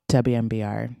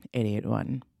WMBR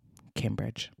 88.1,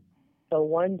 Cambridge. So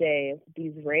one day,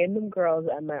 these random girls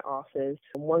at my office,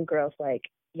 and one girl's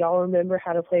like, y'all remember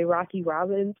how to play Rocky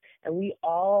Robbins? And we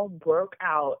all broke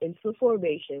out into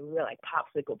formation. We were like,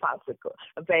 popsicle, popsicle,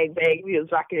 a bang, bang. We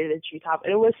was rocking it in the treetop.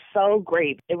 And it was so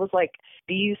great. It was like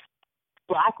these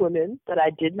Black women that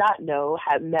I did not know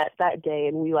had met that day,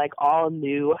 and we like all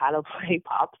knew how to play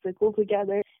popsicle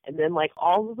together. And then like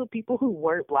all of the people who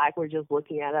weren't Black were just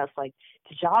looking at us like,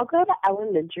 did y'all go to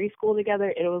elementary school together?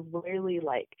 And it was literally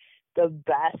like the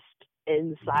best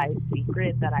inside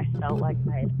secret that I felt like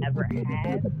I had ever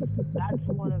had. That's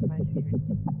one of my favorite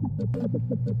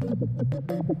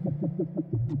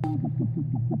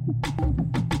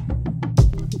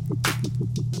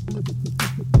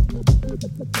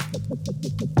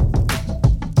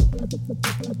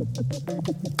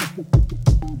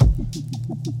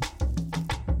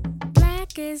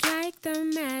Black is like the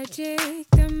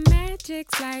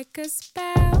magic's like a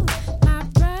spell. My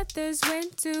brothers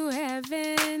went to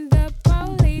heaven, the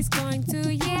police going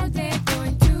to yell, they're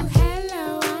going to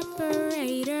hello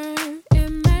operator,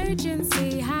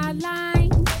 emergency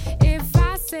hotline. If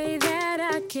I say that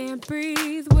I can't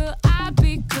breathe, will I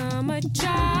become a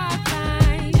job?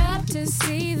 Line up to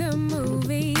see the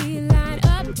movie, line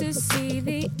up to see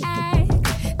the act.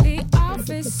 The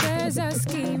officers are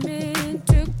scheming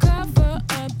to cover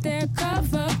up their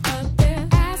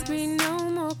Ask me no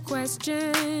more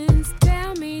questions,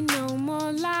 tell me no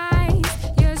more lies.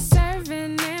 You're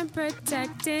serving and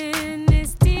protecting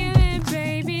is stealing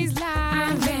babies' lives.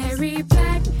 I'm very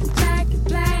black, black,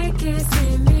 black. Can't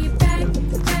send me back,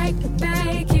 back,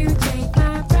 back. You take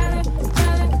my brother,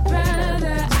 brother,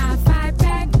 brother. I fight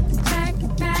back, back,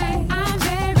 back. I'm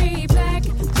very black,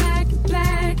 black,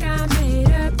 black. I made a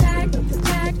back,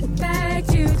 back, back.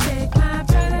 You take my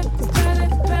brother, brother,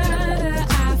 brother.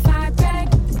 I fight back,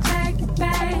 back,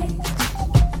 back.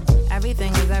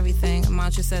 Everything is everything. A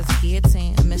mantra says a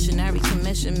guillotine. A missionary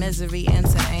commission misery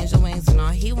into angel wings. And all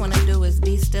he wanna do is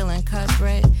be still and cut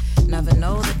bread. Never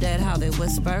know the dead how they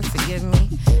whisper, forgive me.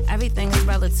 Everything is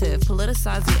relative.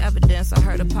 Politicize the evidence. I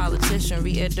heard a politician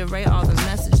reiterate all the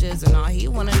messages. And all he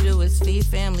wanna do is feed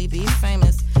family, be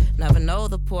famous. Never know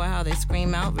the poor how they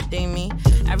scream out, redeem me.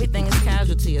 Everything is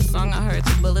casualty. A song I heard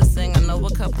the bullets sing. I know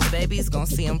a couple babies gon'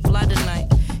 see him fly tonight.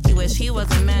 He wish he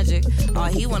wasn't magic. All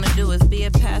he wanna do is be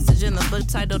a passage in the book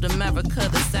titled America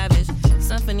the Savage.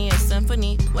 Symphony is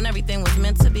symphony when everything was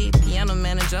meant to be. Piano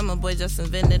man and drummer boy just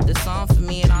invented the song for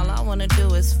me. And all I wanna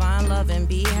do is find love and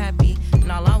be happy.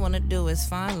 And all I wanna do is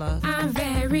find love. I'm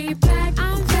very black,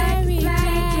 I'm very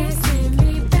black. Can't send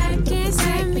me back, can't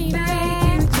send me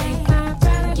back. You take my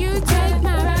brother, you take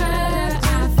my brother.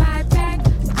 I fight back,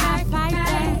 I fight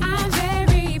back. I'm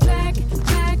very black,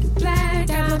 black, black.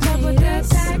 Double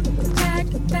back, back,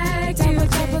 back. You take my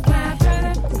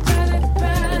brother, brother,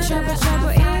 brother. Trouble is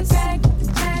back,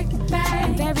 back, back.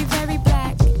 I'm very, very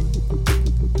black.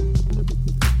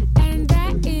 And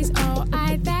that is all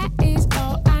I know.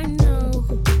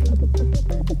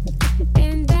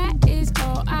 And that is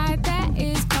all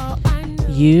I know.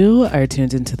 You are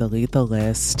tuned into the Lethal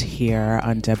List here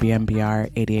on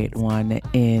WMBR 88.1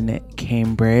 in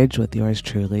Cambridge with yours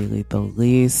truly, Lethal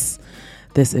Lise.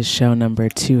 This is show number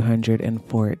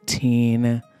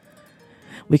 214.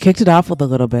 We kicked it off with a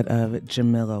little bit of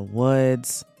Jamila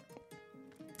Woods,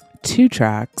 2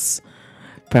 tracks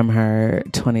from her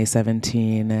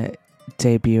 2017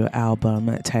 debut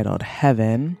album titled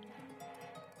Heaven.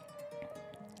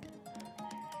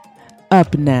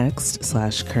 Up next,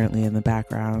 / currently in the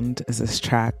background, is this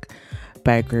track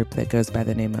by a group that goes by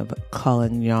the name of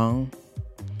COLLIGNON.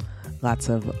 Lots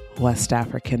of West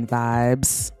African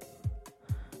vibes.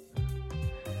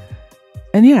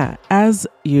 And yeah, as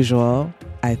usual,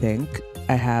 I think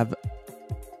I have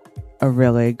a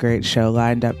really great show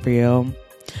lined up for you.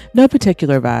 No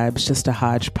particular vibes, just a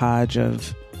hodgepodge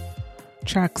of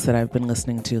tracks that I've been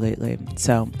listening to lately.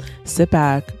 So sit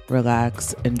back,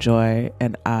 relax, enjoy,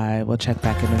 and I will check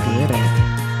back in with you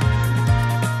later.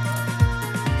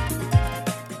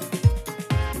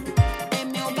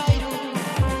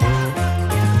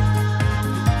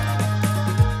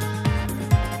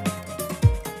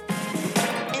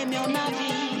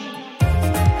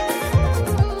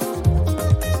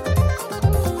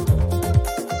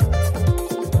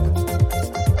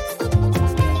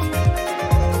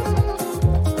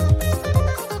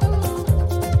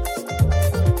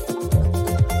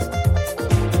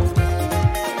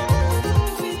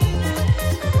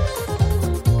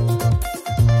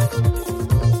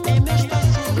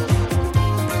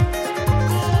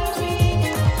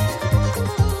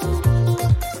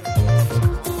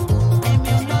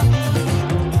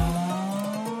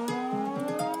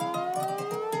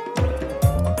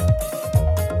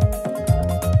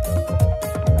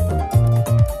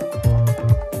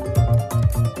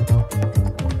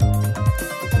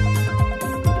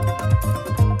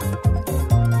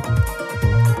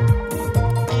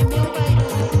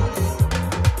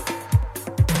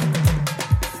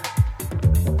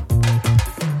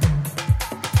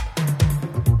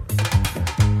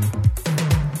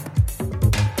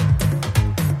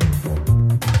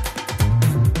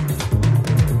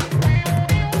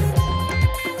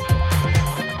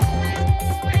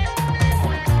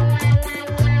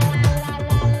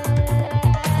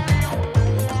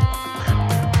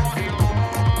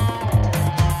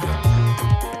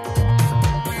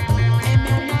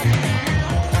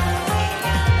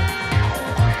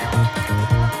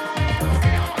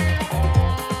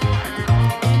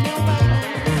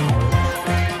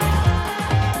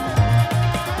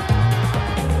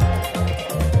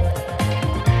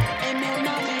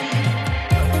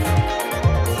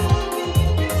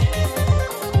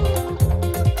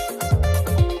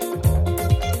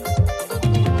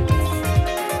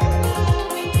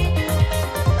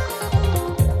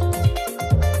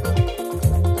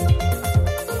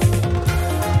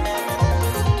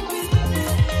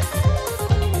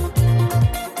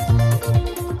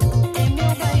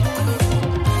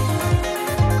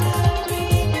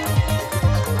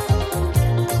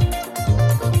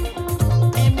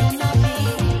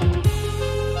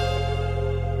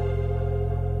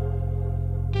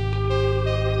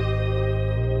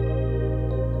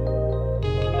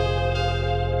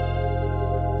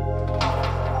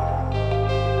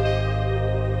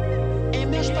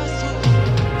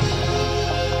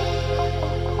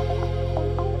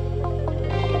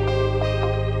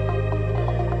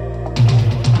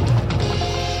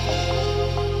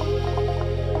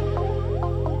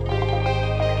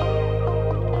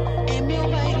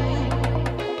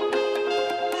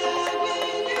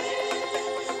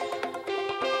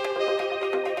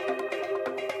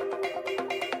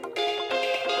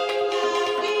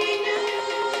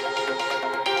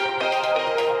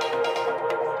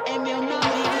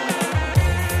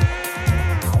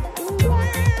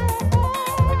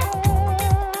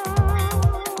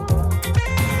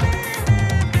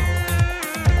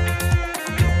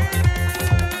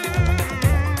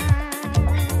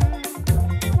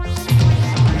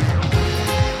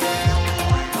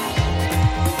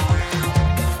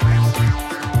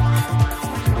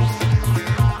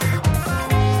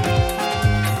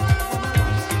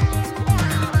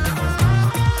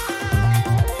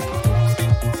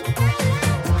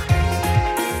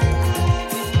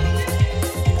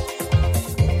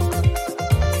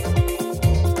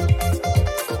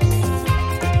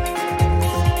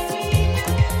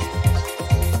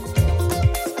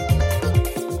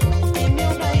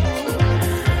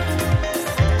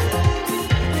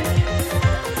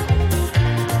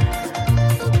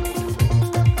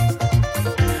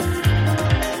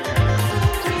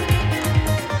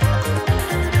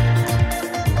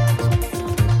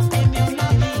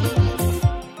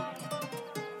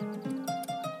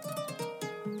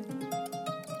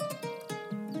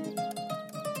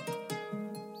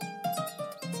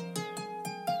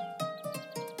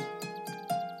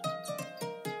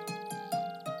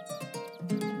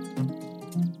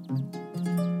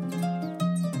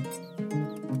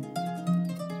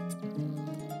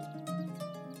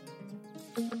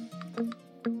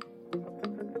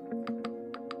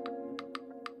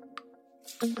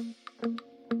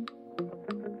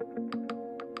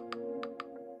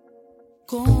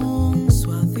 Con su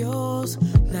adiós,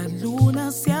 la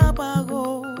luna se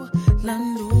apagó, la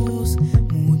luz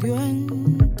murió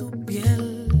en tu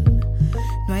piel.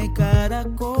 No hay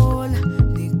caracol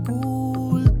ni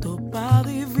culto para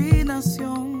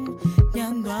adivinación,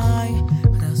 ya no hay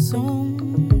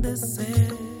razón de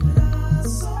ser.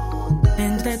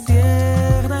 Entre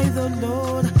tierra y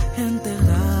dolor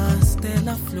enterraste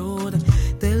la flor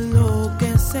de lo que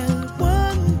es el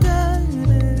buen querer,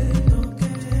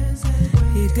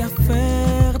 y te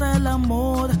aferra el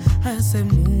amor a ese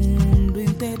mundo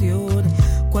interior,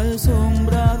 cual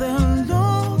sombra de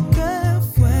lo que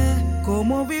fue,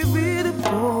 cómo vivir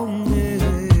con él.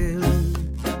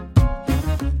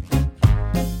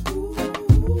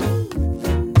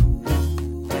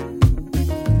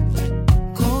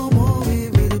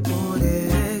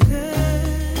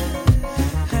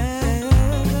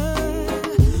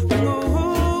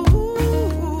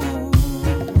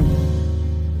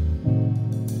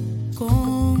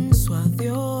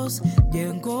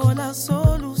 Llegó la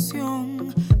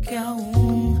solución que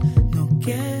aún no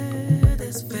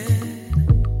quieres ver.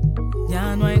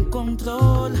 Ya no hay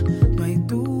control, no hay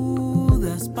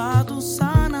dudas para tu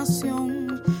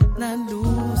sanación. La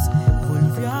luz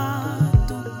volvió a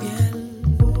tu piel.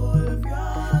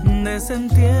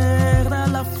 Desentierra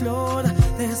la flor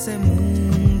de ese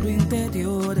mundo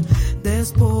interior.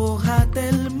 Despójate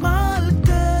del mal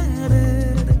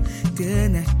querer.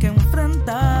 Tienes que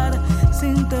enfrentar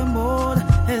sin temor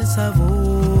el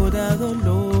sabor a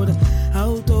dolor,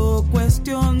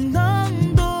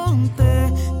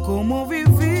 autocuestionándote cómo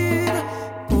vivir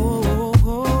por él.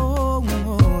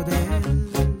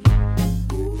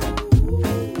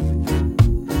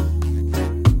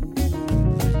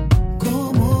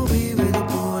 Cómo vivir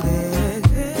por él.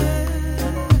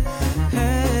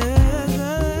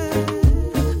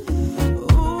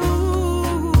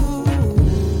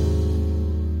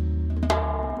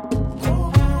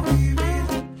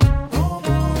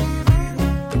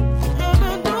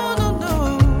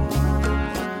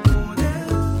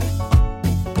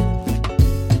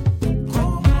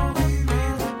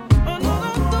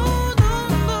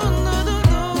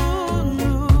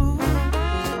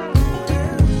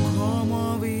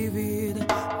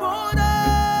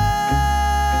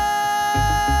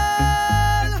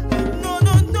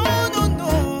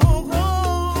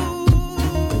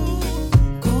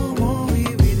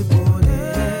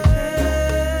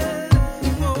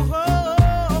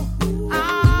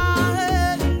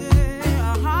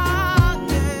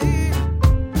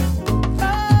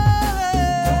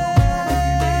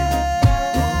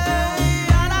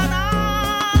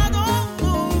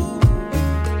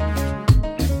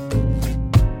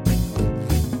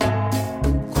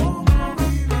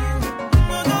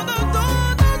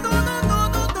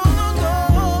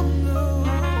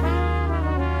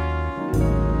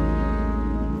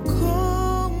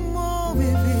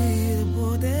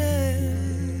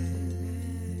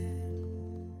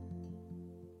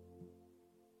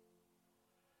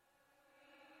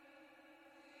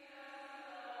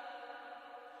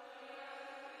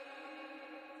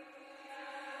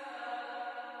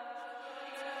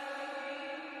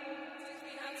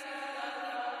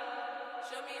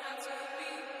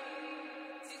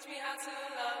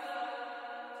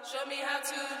 Show me how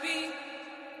to be.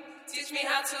 Teach me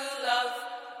how to love.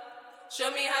 Show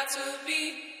me how to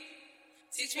be.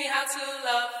 Teach me how to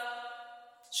love.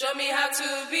 Show me how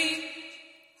to be.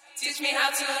 Teach me how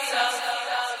to love.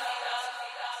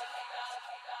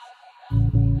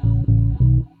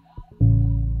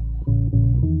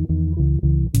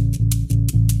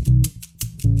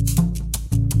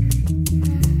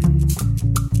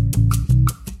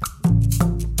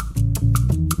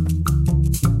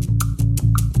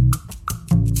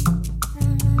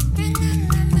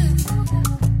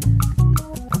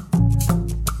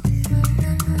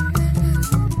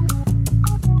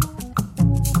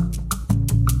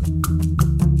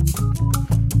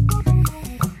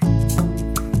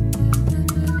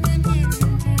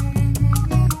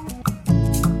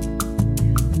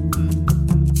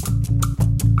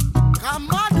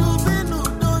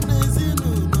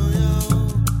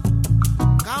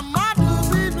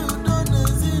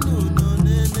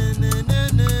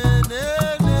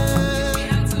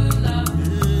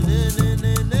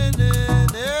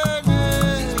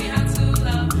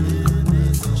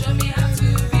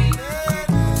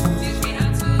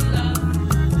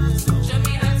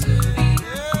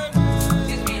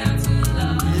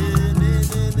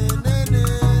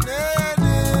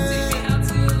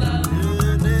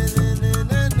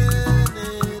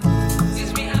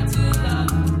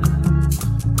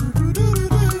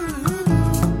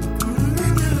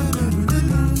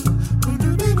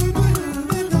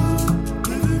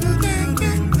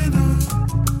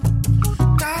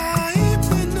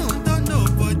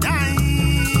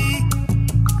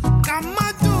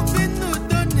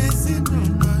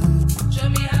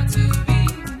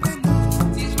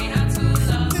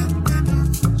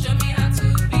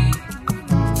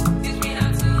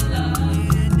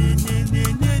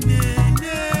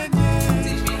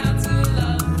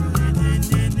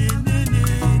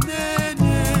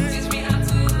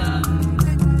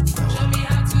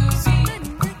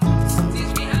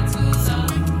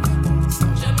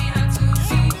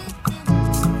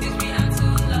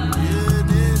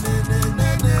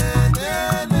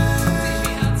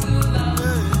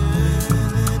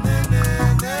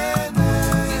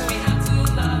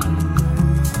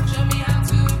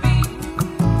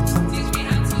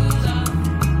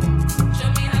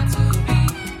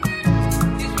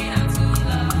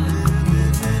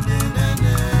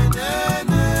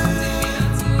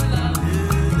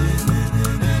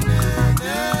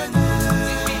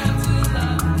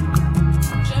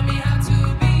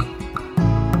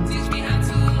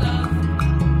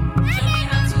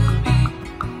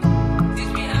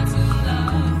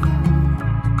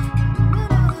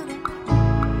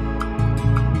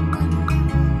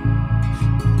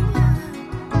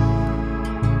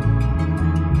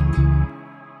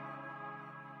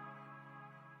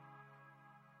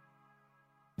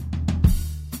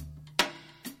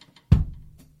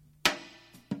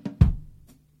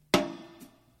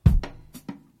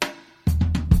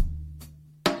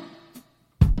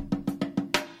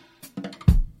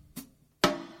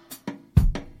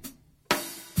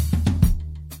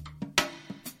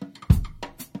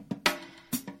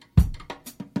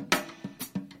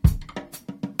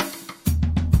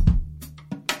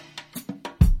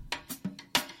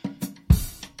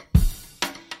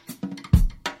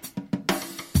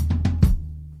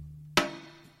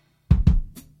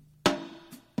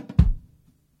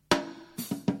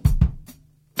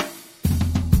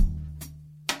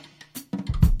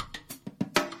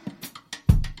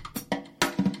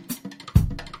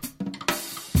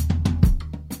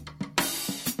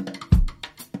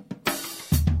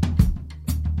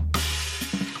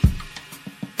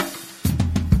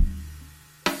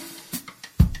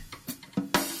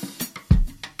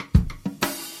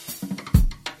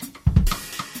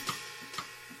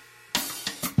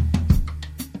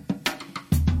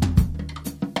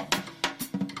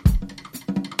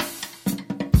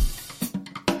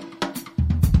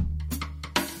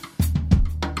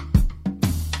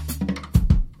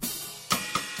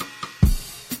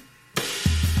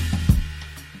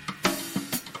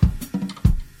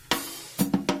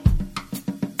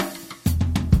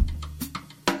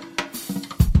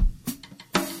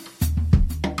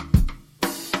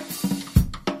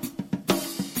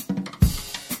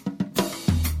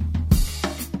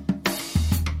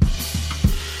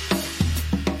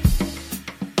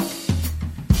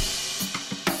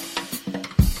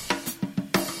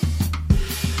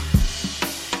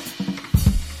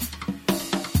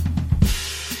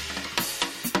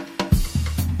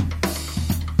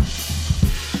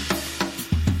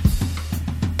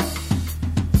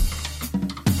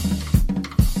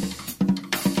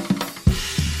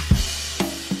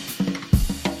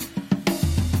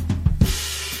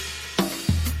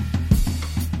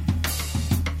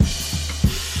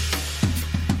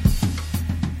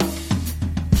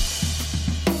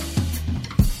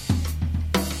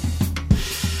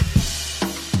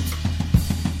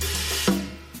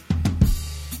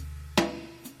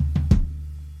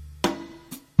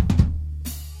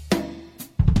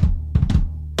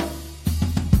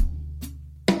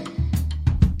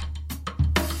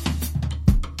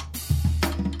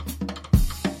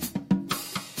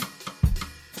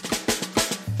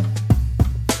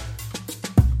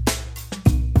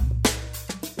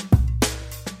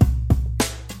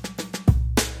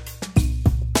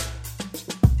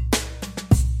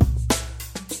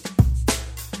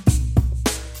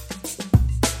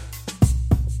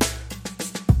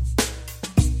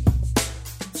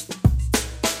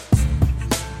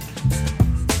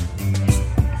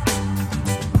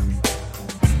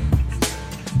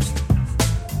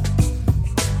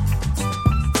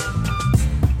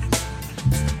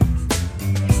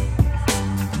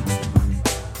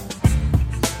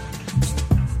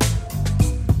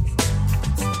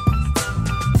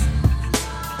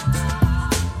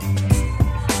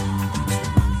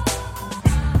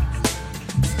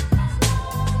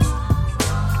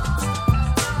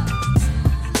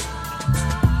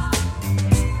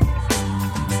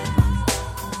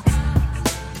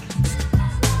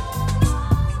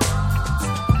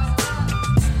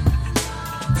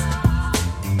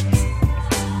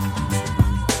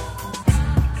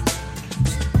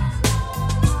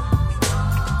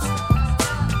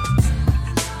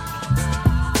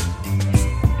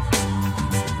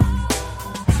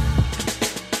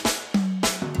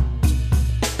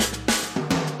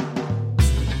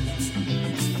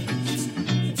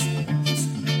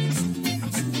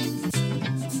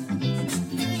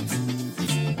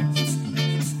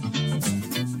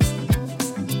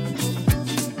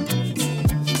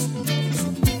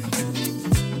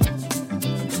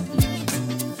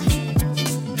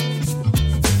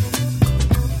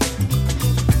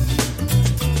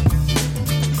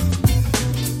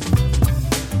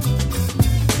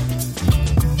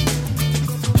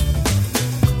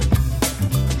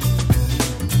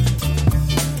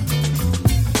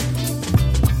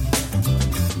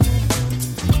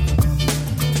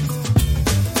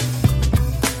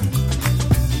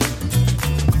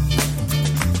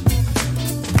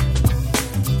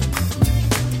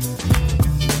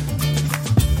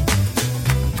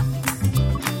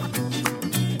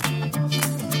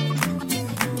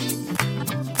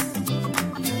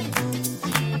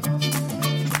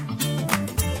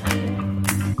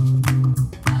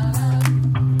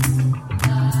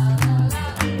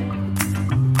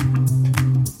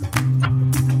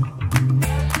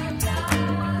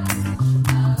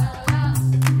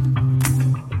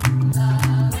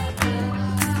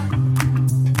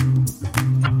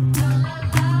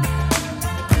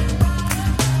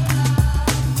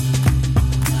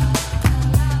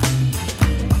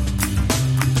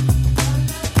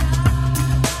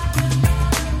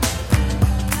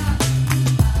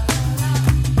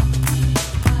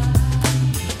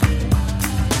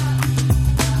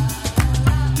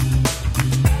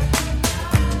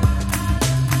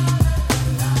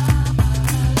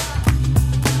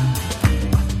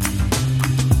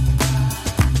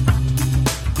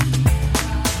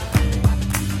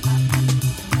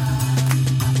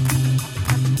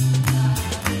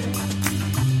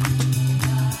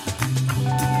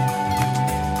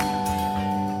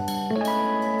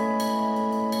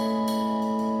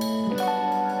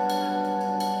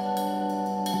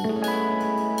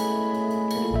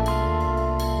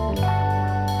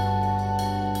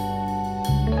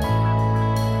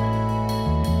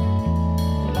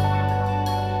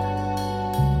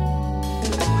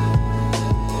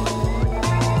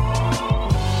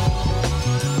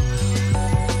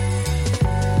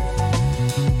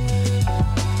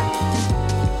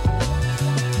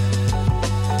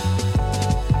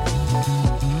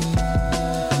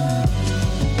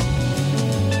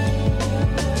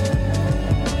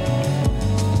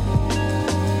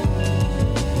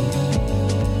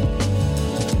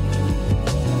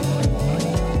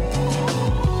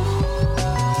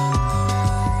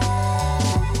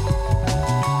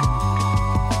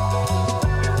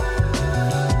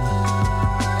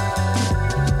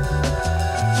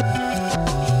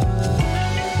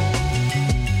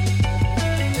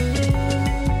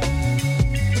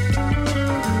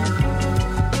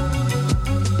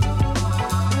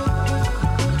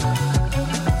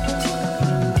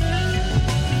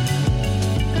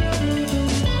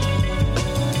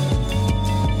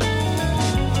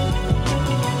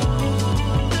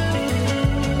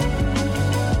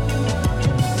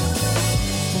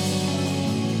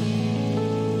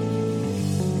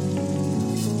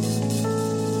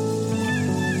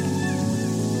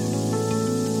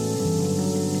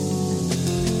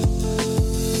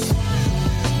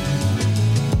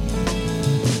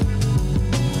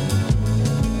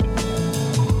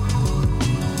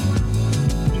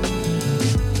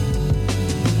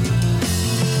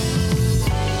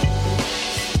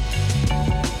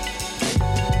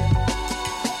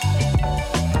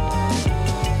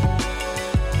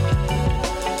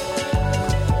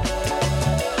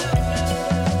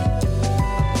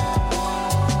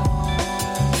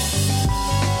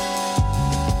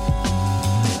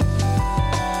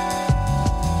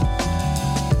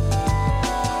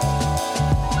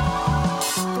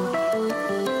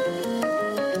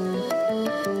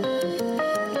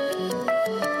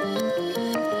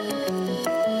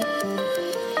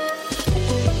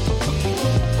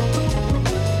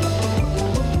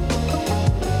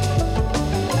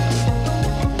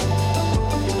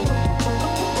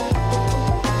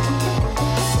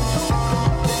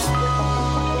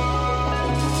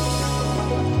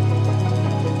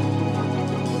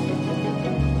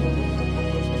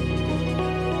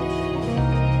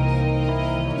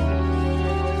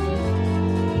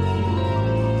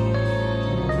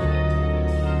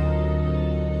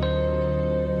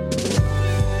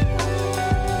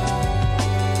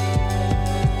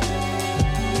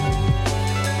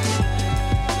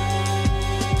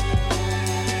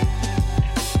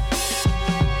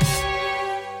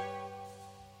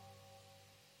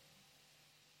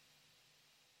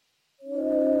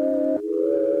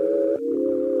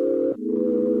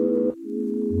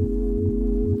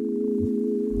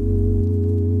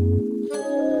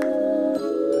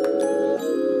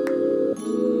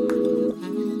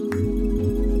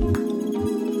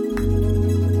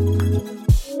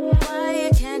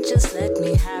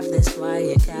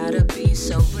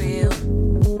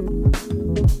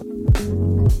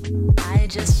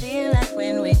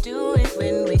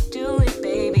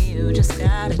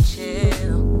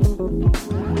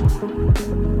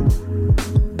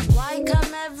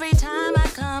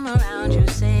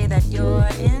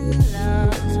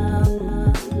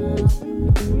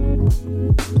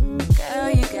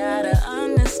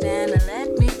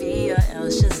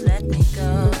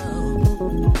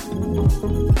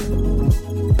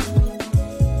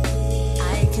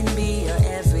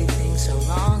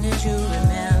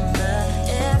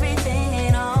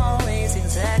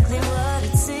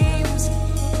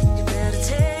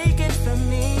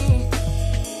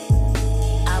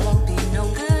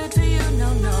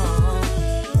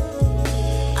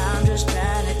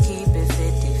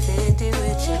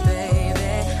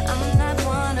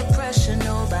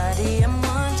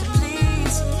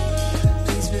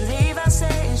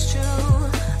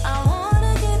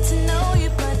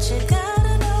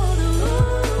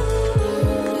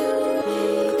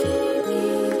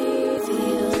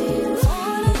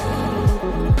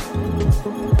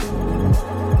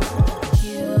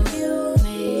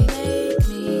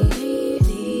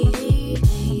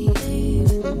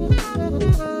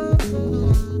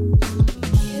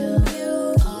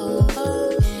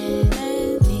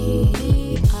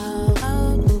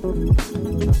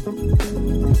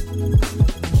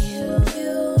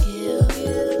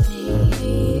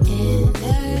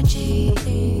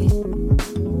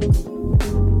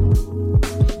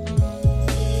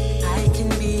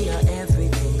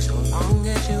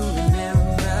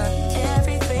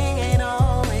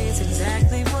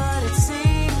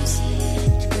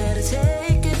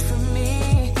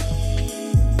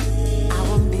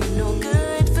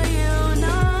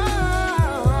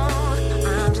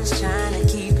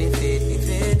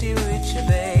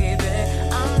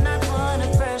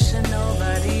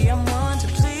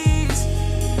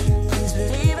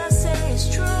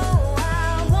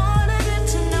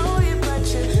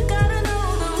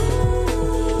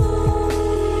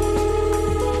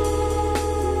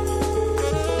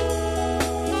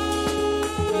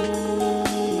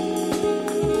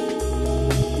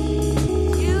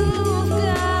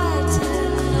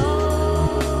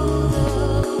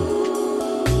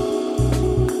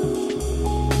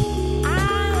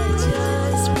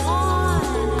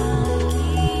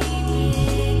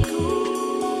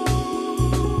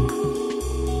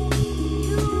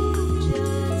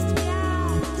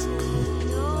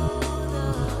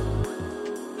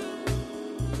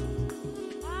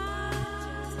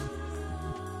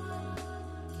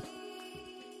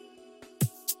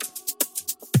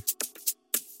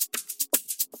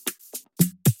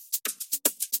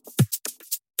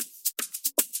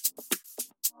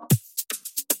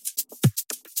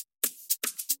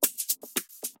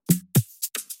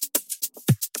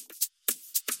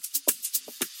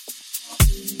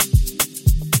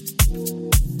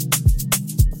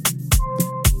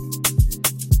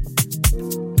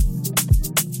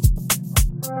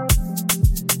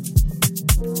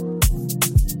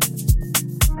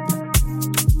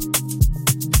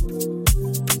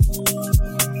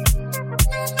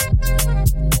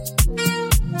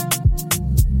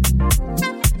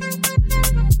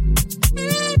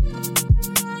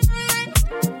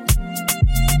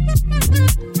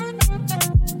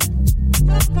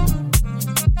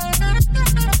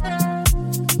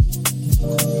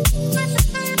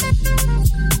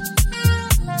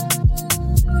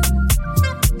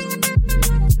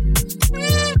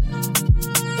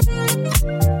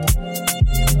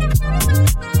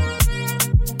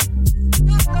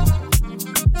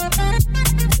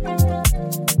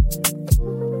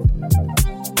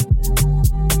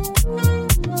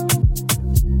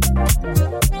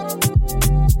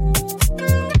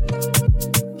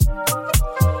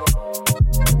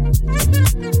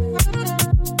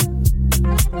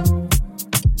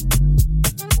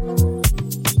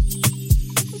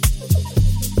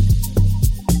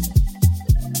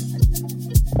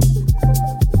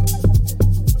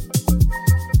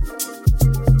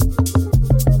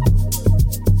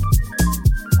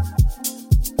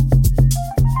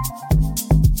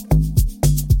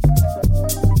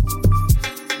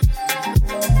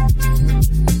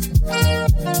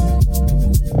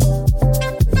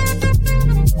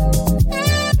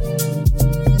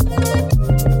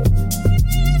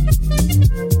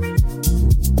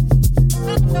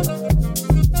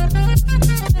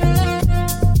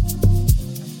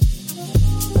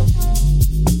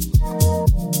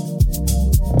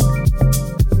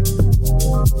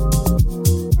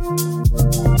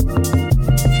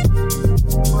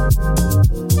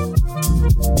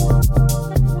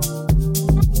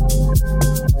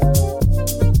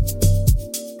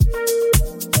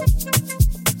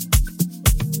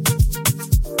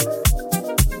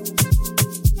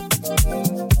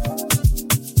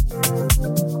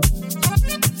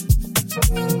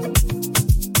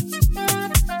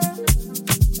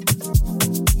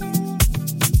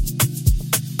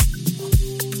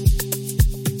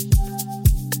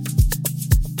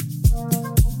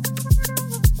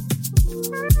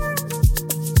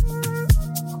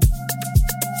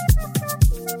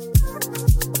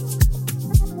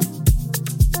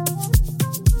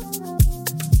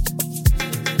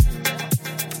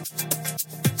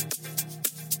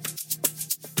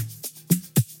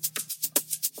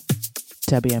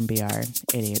 WMBR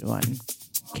 88.1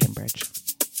 Cambridge.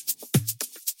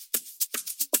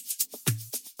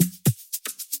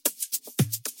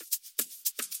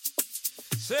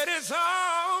 Said it's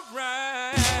all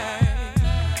right.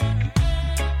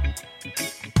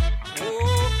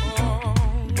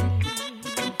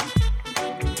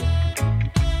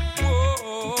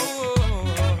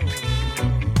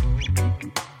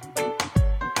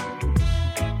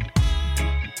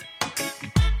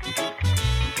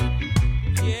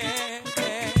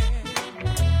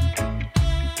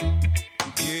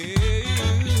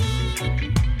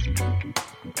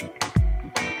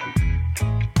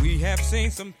 Seen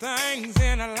some things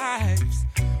in our lives.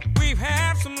 We've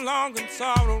had some long and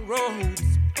sorrow roads.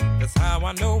 That's how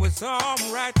I know it's all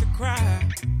right to cry.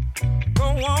 Go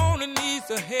on and ease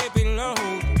a heavy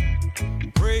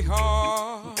load. Pray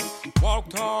hard, walk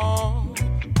tall,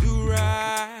 do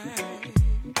right.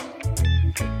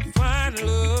 Find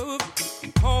love,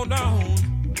 hold on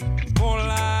for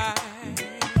life.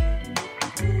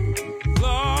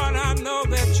 Lord, I know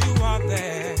that you are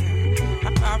there.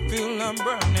 I feel them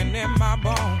burning in my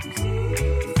bones.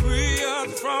 Free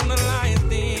us from the lion's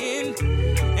den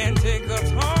and take us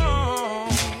home.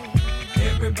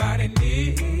 Everybody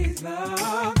needs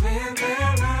love in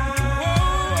their life.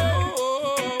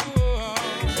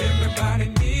 Everybody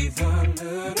needs a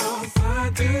little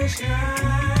sun to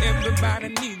shine. Everybody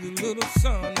needs a little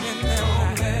sun in their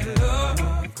life. Let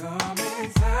love come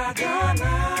inside your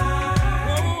life.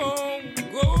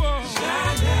 Go on.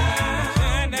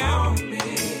 Shine down on me.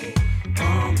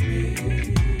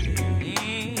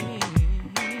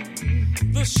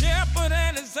 The shepherd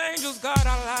and his angels guard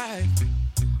our life.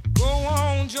 Go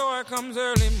on, joy comes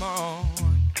early morn.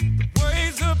 The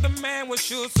ways of the man will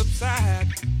sure subside.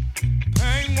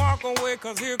 Pain walk away,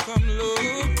 cause here come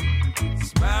love.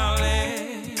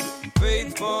 Smiling,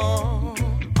 faithful,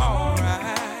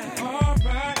 alright.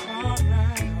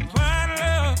 Find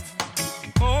love,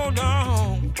 hold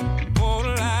on, for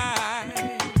life.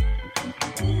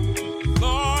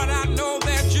 Lord, I know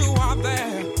that you are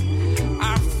there.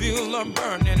 I feel the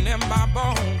burning in my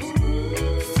bones.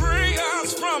 Free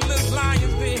us from this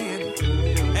lion's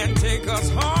den and take us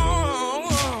home.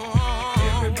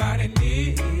 Everybody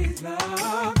needs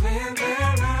love in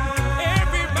their life.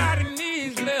 Everybody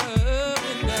needs love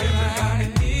in their life. Everybody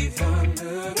needs a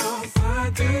little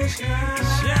sun to shine.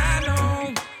 Shine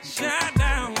on, shine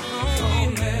down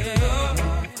on me. Let love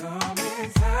come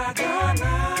inside your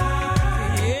life.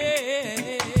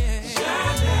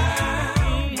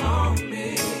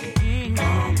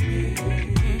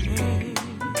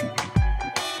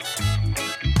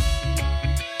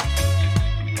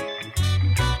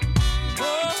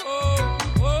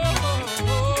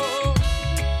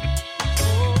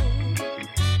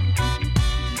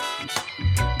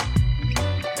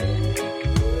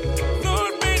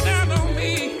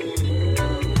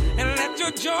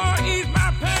 Joy ease my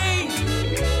pain.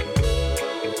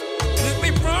 Lift me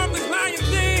from this lion's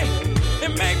den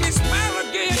and make me smile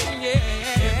again. Yeah.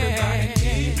 Everybody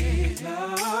needs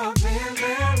love in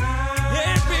their life.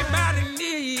 Everybody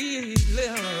needs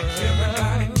love.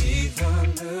 Everybody needs a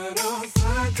little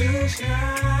sun to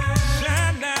shine.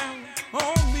 Shine down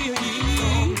on me.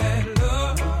 Don't let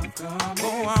love come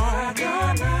inside your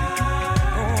life.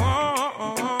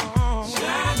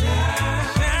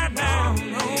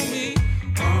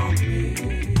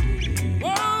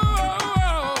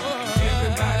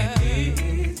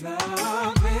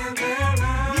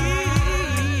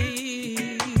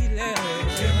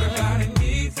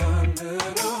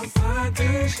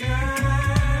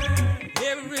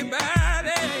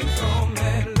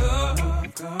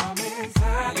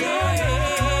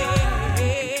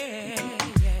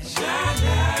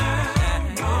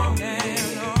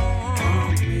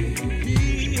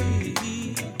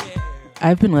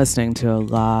 I've been listening to a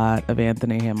lot of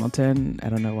Anthony Hamilton. I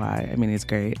don't know why. I mean, he's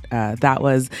great. That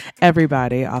was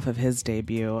Everybody off of his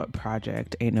debut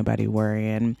project, Ain't Nobody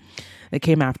Worrying. It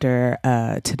came after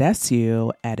a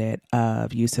Tdesu edit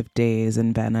of Yussef Days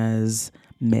and Venna's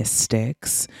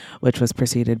Mystics, which was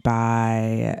preceded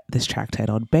by this track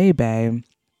titled Baybay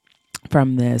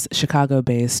from this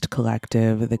Chicago-based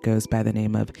collective that goes by the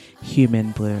name of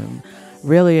Human Bloom.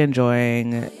 Really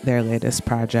enjoying their latest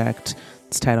project.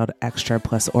 It's titled Extra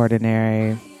Plus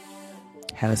Ordinary.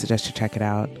 Highly suggest you check it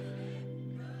out.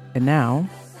 And now,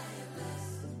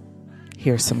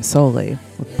 here's some Soli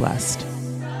with Blessed.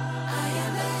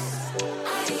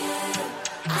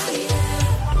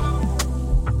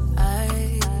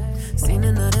 Seen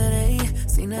another day,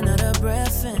 seen another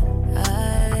breath, and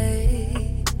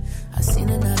I seen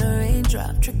another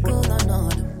raindrop trickle on all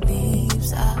the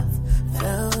leaves. I've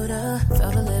felt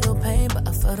a little pain, but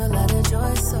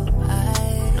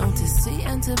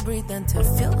and to breathe and to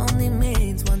feel only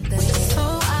means one thing.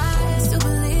 So I still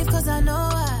believe cause I know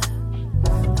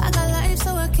I got life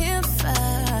so I can't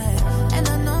fight. And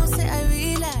I know say I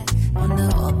rely on the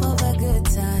hope of a good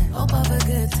time, hope of a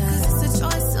good time. Cause it's a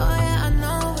choice, so yeah, I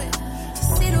know it. To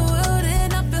see the world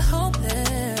and not be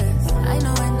hopeless. I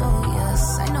know,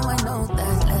 yes, I know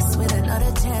that. Blessed with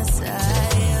another chance, I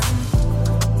am.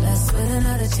 Blessed with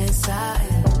another chance, I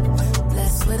am.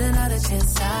 Blessed with another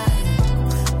chance, I am.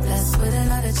 Blessed with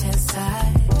another chance, I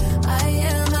am.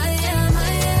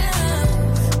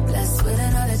 Blessed with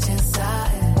another chance, I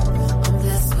am. I'm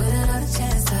blessed with another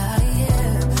chance, I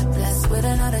am. Blessed with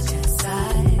another chance, I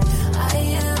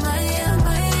am.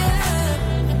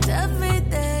 And every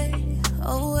day,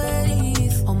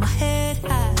 always on my head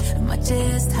high, and my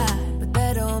chest high, but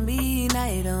that don't mean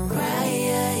I don't cry.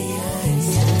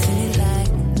 Sing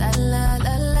like la la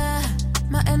la la.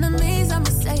 My enemies, I'ma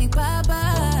say bye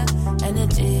bye.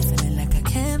 Energy feeling like I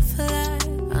can't fly.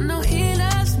 I know he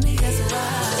loves me, that's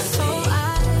why. So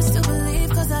I still believe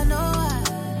cause I know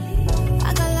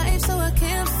I got life so I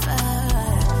can't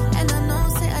fight. And I know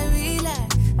say I rely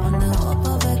on the hope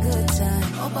of a good time,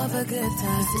 hope of a good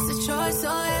time. It's a choice, so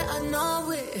yeah, I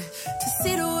know it. To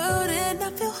see the world and I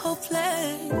feel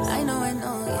hopeless. I know,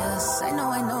 yes, I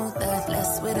know that.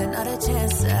 Blessed with another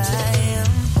chance, I am.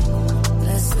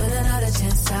 Blessed with another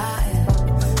chance, I am.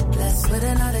 Blessed with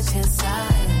another chance, I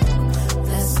am.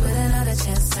 Blessed with another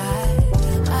chance, I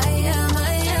am.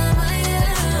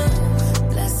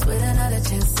 Blessed with another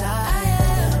chance, I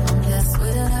am. I'm blessed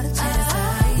with another chance,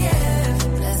 I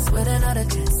am. Blessed with another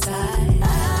chance, I am.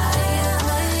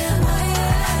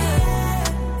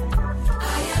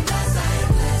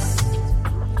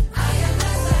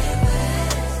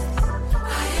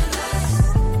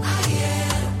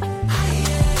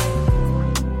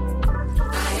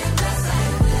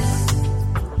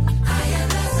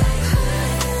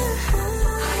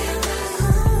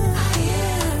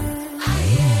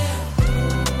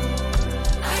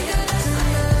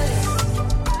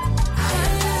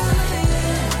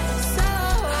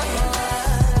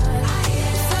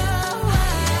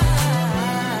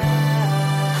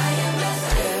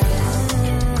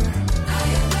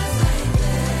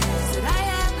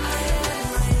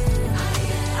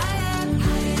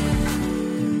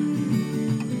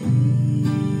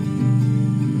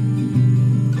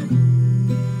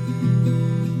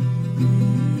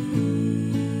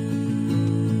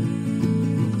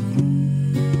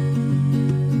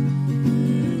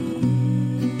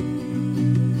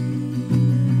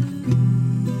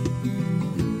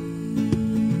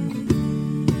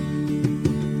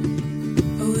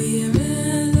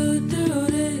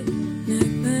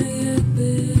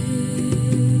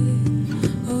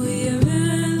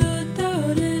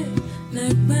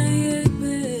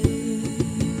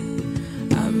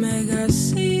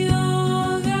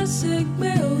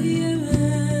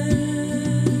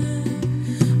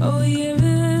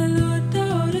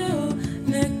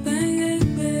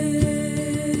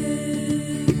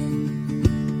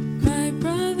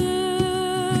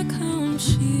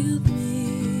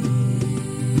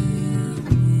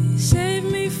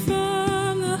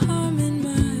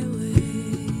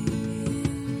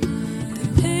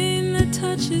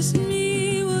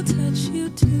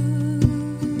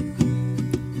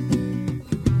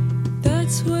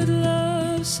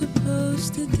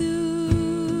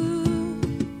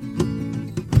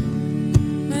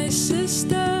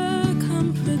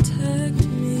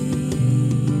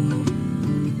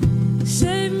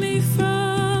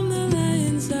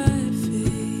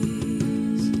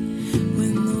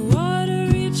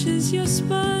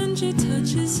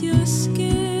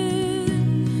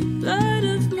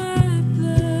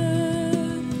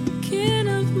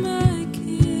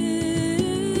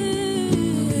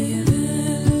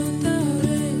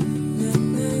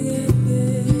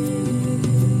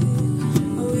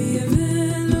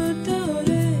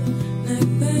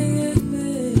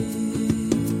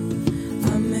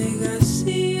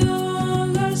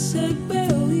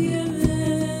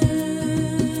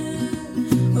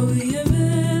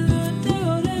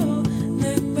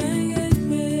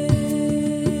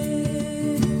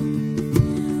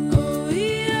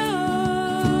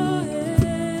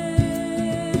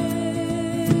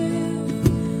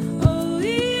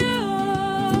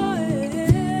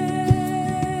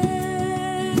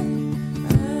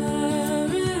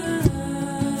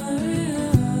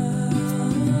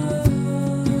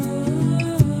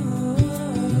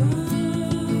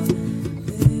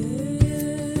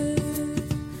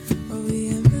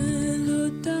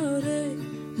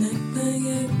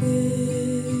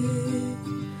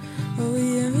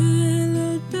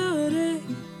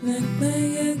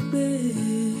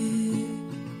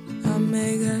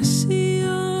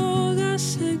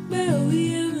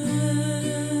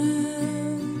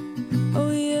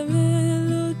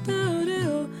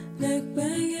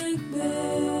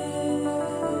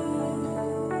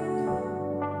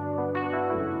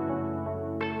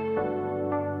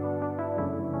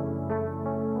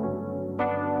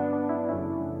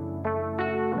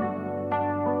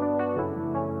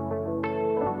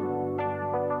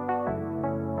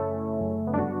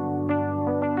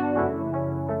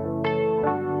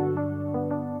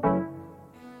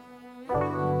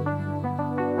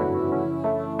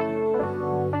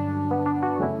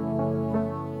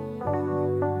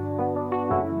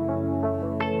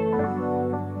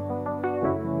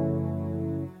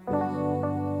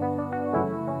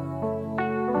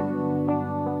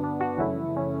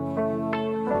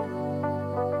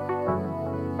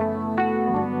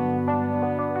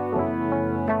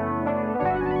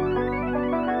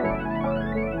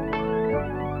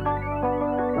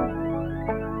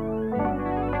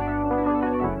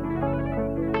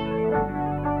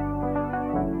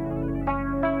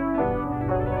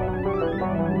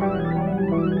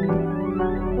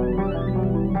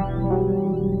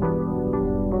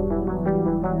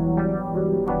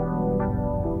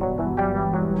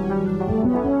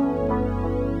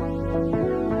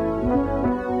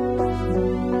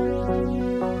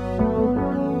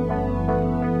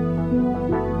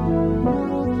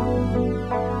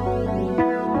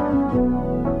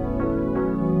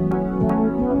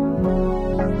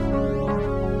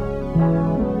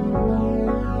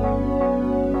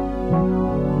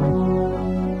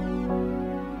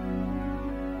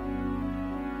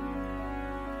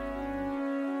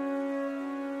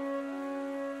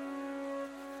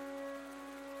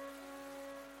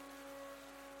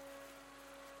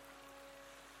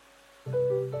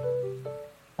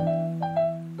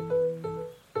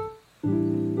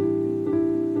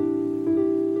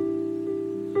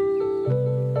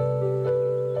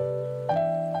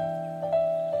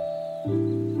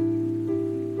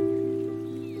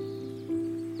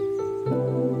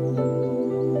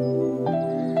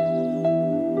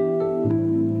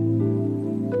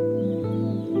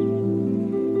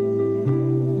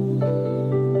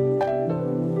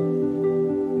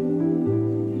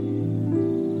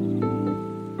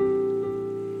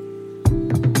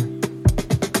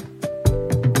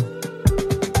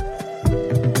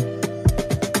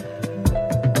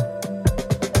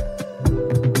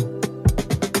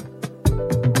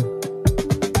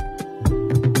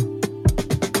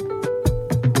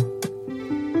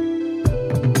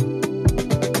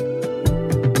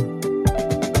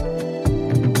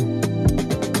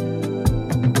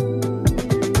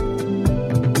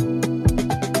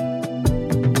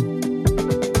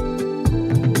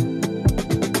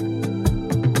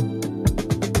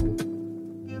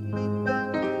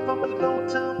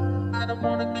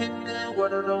 kick down,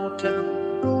 what I don't tell.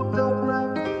 Don't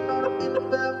rap, not in the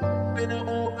back. Been a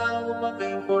whole hour, my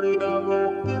vein for the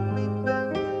hour. Give me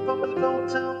back from a long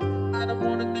time. I don't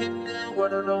wanna kick down,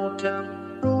 what I don't tell.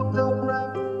 Don't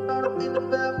rap, not in the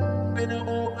back. Been a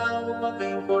whole hour, my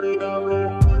vein for the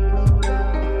hour.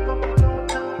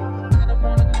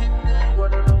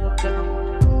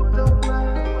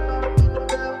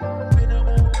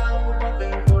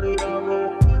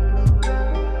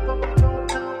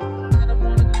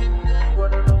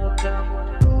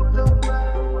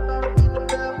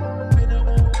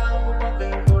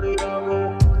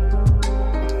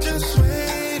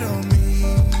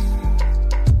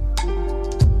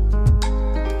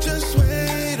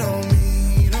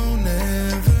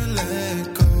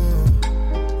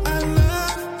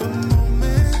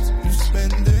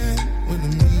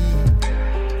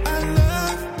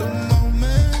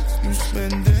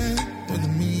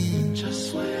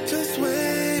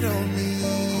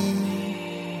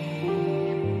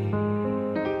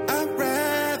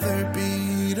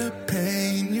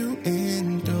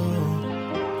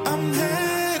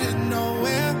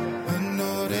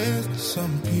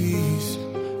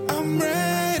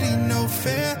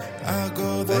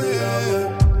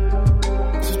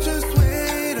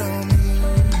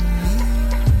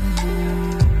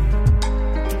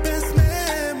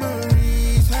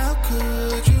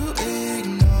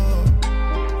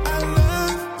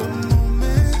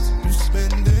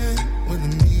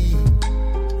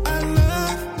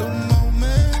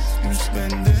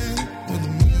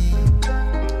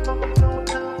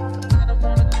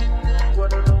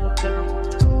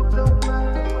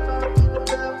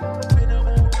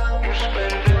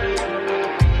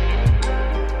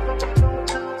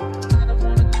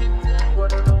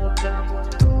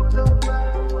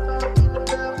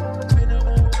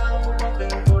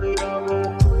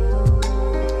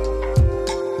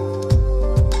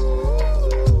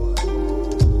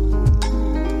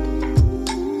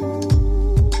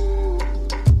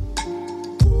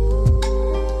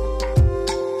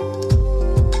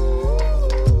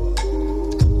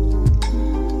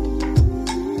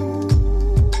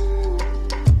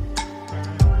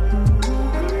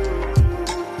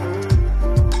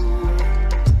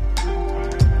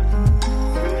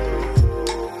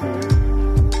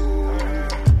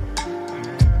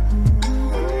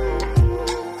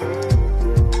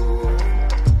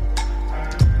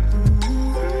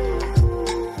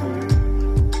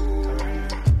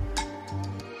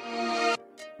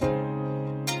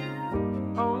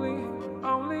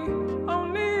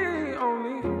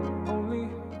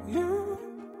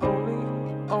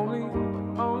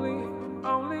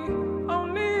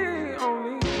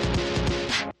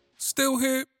 Still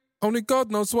here, only God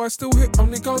knows why. Still here,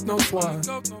 only God knows why.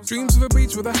 Dreams of a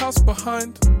beach with a house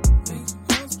behind.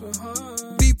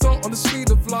 Deep thought on the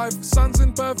speed of life. Sun's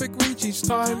in perfect reach each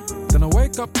time. Then I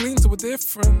wake up clean to a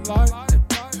different light.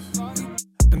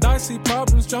 And I see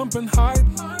problems jump and hide.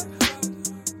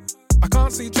 I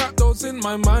can't see trapdoors in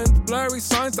my mind. Blurry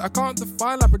signs that I can't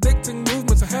define, like predicting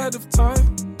movements ahead of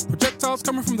time. Projectiles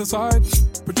coming from the side.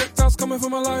 Projectiles coming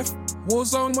from my life. War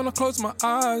zone when I close my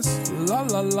eyes. La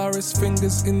la la, it's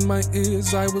fingers in my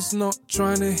ears. I was not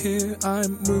trying to hear.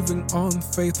 I'm moving on,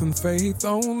 faith and faith.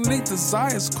 Only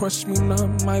desires crush me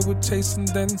numb. I would chase and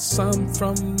then some.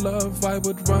 From love I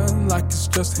would run like it's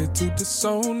just here to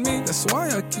disown me. That's why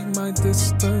I keep my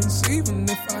distance, even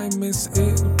if I miss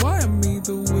it. Why me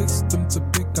the wisdom to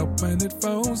pick up when it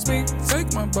phones me?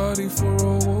 Take my body for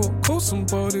a walk. Call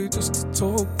somebody just to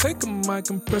talk. Take a mic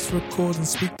and press record and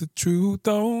speak the truth.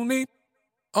 Only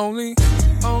you,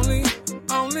 only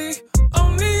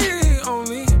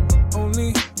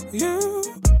you.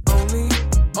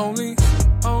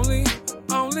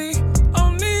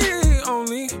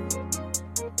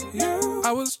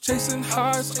 I was chasing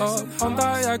highs up on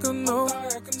diagonal.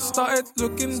 Started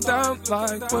looking down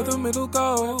like where the middle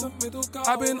go.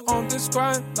 I've been on this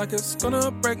grind like it's gonna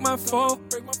break my fall.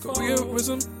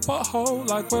 Careerism pothole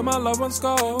like where my loved ones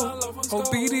go.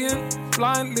 Obedient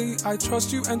blindly, I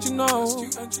trust you and you know.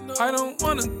 I don't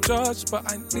wanna judge, but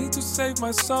I need to save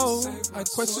my soul. I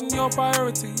question your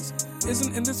priorities,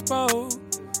 isn't in this boat.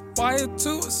 Wired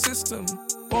to a system,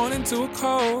 born into a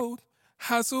code.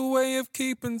 Has a way of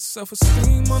keeping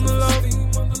self-esteem on the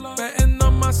low. Betting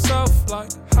on myself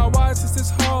like, how wise is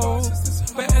this hole?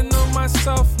 Betting on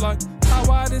myself like, how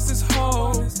wide is this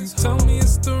hole? You tell me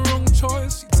it's the wrong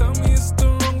choice. You tell me it's the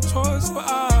wrong choice. But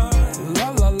la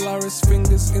la la, it's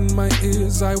fingers in my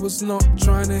ears. I was not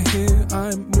trying to hear.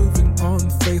 I'm moving on,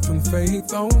 faith and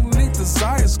faith. Only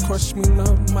desires crush me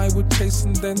numb. I would chase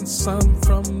and then some.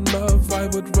 From love I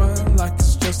would run like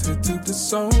it's just here to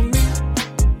disown me.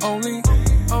 Only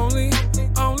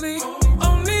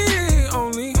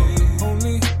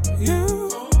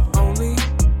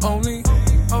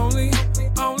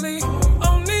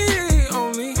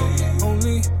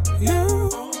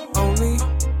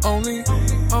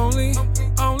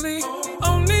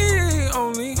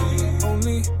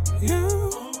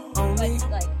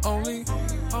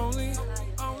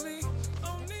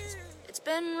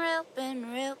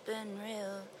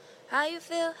How you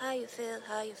feel, how you feel,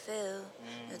 how you feel.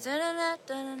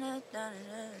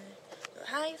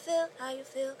 How you feel, how you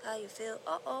feel, how you feel.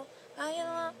 Uh-oh. How you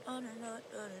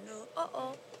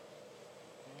uh-oh.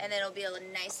 And then it'll be a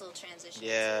nice little transition.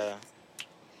 Yeah.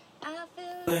 I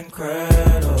feel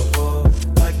incredible,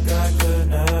 like I could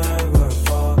never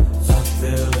fall. I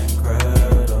feel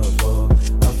incredible,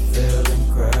 I feel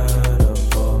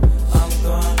incredible. I'm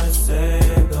gonna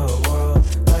save the world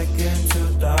like in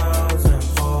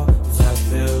 2004. 'Cause I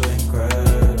feel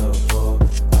incredible,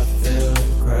 I feel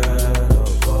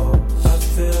incredible, I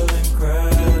feel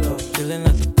incredible. Feeling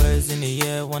like the birds in the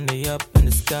air, one day up in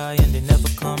the sky and they never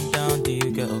come down. Do you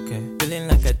get okay? Feeling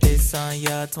like I did son,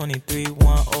 yeah, 2310,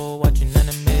 watching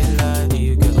Noname live. Do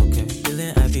you get okay?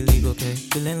 Feeling Ivy League, okay?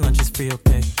 Feeling lunch is free,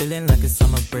 okay? Feeling like a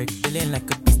summer break, feeling like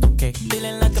a beast, okay?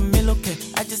 Feeling like a meal, okay?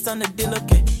 I just on the deal,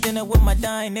 okay? Dinner with my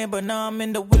dying neighbor, now I'm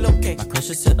in the will, okay? My crush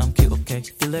said I'm cute, okay?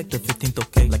 Feel like the 15th,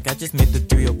 okay? Like I just made the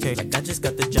 3, okay? Like I just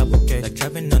got the job, okay? Like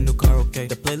driving a new car, okay?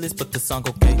 The playlist, but the song,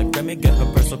 okay? Like Grammy get her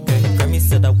purse, okay? Like Grammy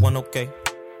said I won, okay?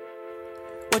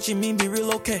 What you mean be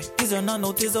real, okay? These are not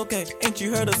no tears, okay? Ain't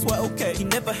you heard of sweat, okay? He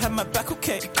never had my back,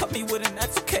 okay? He cut me with an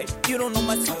axe, okay? You don't know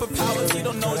my superpowers, you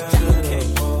don't know it's jack, okay?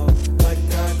 Like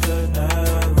I could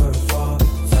never fall.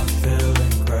 I feel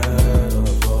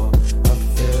incredible, I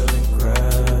feel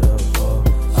incredible.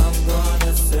 I'm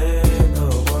gonna save the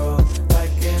world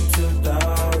like in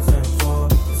 2004.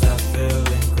 'Cause I feel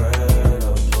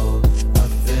incredible, I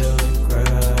feel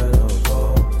incredible,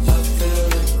 I feel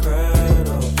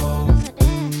incredible.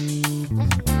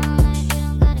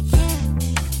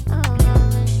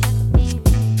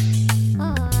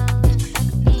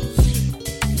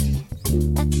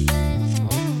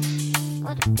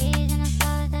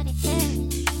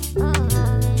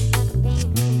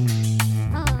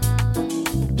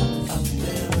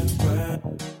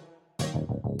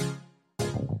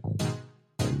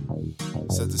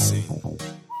 Set the scene.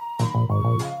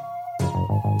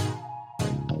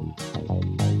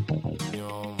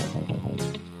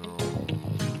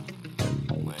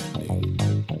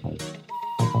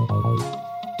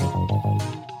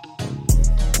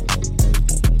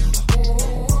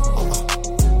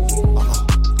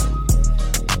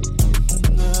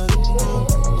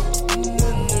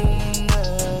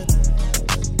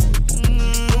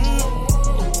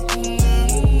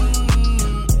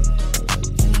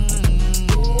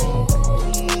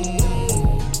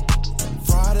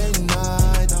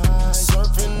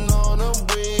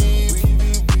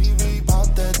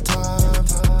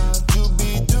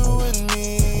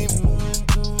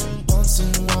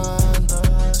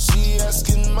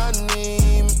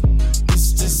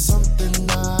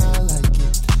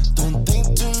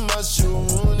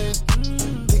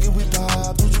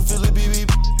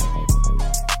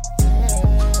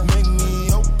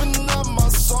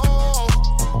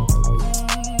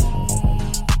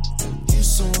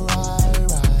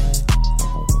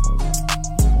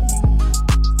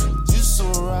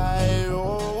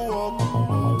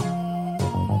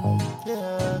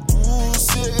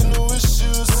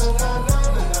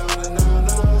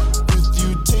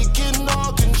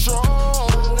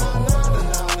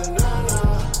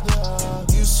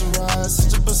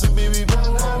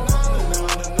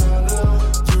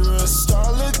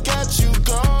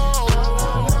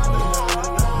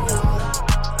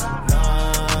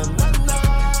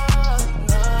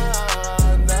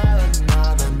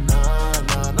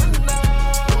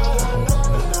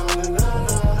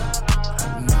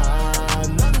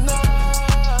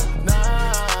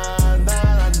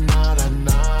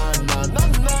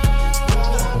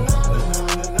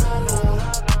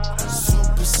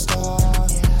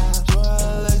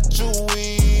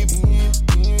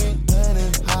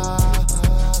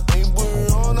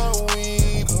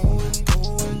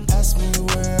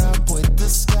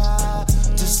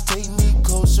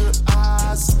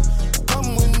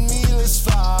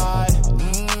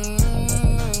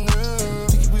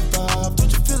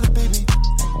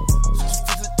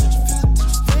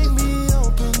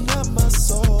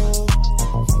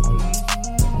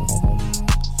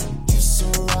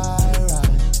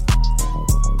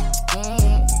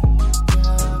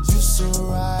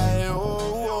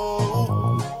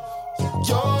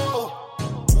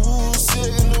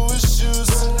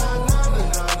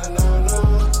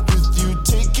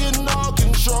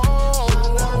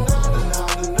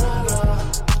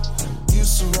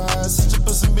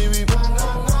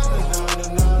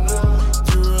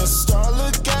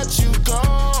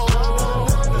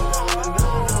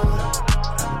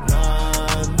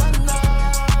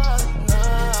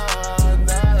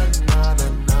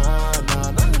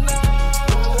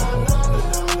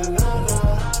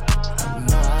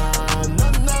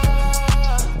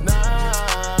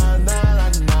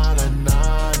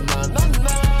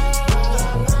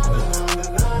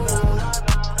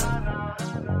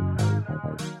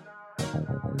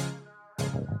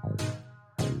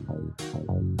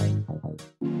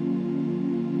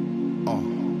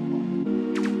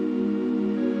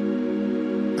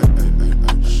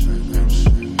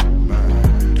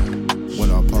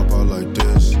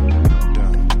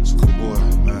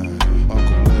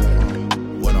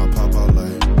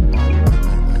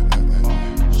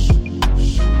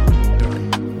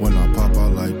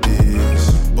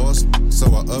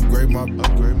 upgrade my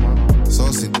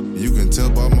saucy. You can tell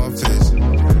by my face.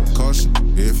 Caution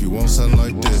if you want something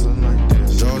like this.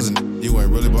 Jaws and you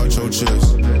ain't really about your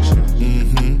chips.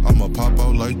 I'ma pop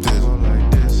out like this.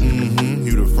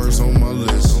 You the first on my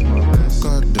list.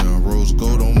 Goddamn rose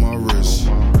gold on my wrist.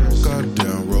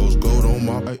 Goddamn rose gold on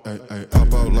my.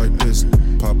 Pop out like this.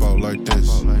 Pop out like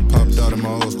this. Popped out in my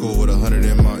old school with 100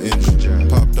 in my engine.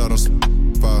 Popped out on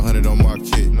 500 on my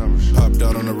kit. Popped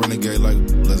out on the renegade like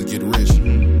let's get rich.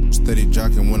 Steady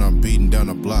jocking when I'm beating down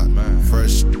the block.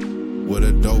 Fresh with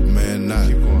a dope man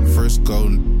not. First go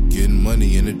getting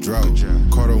money in the drought.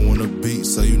 Carter wanna beat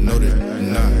so you know that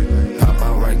not. Pop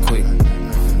out right quick.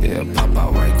 Yeah, pop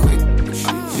out right quick.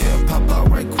 Yeah, pop out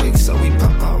right quick. So we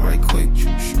pop out right quick.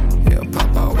 Yeah,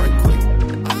 pop out right quick.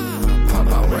 Pop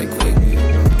out right quick. You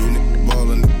niggas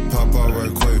ballin', pop out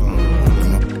right quick.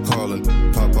 I'm calling,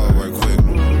 pop out right quick.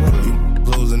 You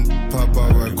closing, pop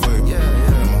out right quick.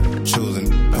 I'm choosing,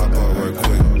 pop out right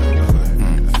quick.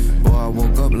 Boy, I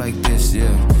woke up like this, yeah.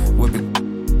 Whip it,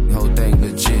 whole thing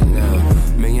legit now.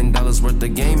 $1 million worth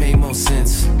of game made more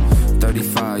sense.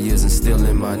 35 years and still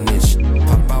in my niche.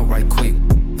 Pop out right quick.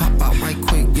 Pop out right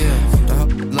quick, yeah. The hoe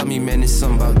love me, man, it's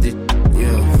something about this,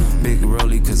 yeah. Big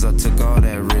rolly, cause I took all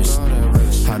that risk.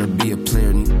 How to be a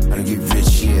player, how to get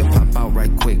rich, yeah. Pop out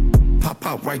right quick. Pop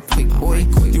out right quick, boy.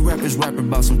 You rappers rapping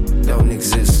about some don't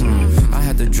exist. I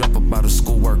had to drop up out of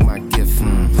school, work my gift.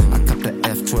 I copped the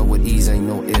F12 with ease, ain't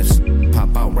no ifs.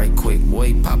 Pop out right quick,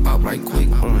 boy. Pop out right quick.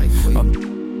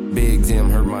 Big damn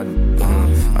hurt my.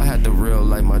 I had to real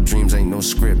like my dreams ain't no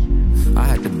script. I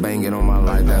had to bang it on my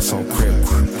life, that's on crib.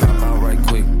 Pop out right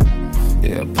quick.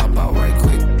 Yeah, pop out right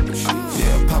quick.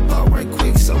 Yeah, pop out right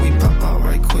quick. So we pop out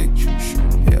right quick.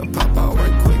 Yeah, pop out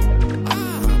right quick.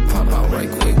 Pop out right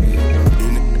quick. You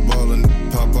niggas ballin',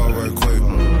 pop out right quick.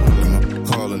 I'm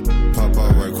calling, pop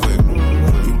out right quick.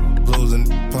 You closing,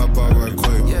 pop out right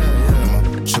quick.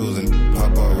 I'm choosing,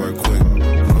 pop out right quick.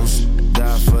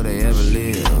 Die for they ever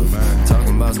live.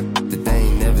 Talking about that they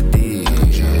ain't never did.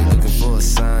 Looking for a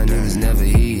sign it was never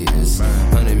his.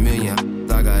 100 million,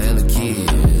 I got hella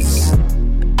kids.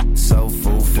 So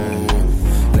full.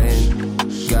 Laying,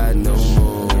 got no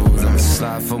moves. I'ma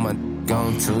slide for my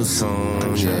gone too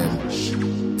soon. Yeah.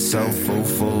 So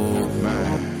full.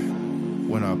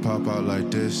 When I pop out like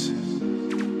this,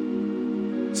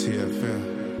 TFM.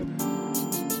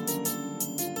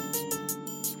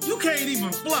 You can't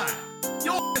even fly.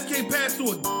 Your ass can't pass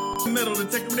through a metal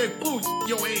detector that blew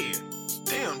your head.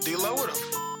 Damn, D-Lo, where the f***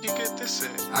 you get this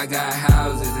at? I got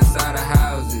houses inside of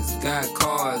houses, got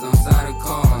cars on side of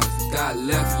cars, got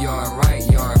left yard, right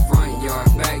yard, front yard,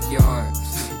 backyard.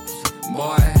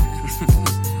 Boy,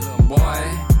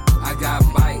 I got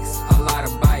bikes, a lot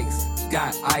of bikes,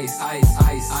 got ice.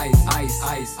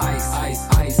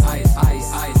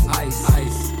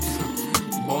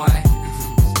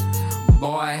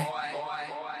 Boy.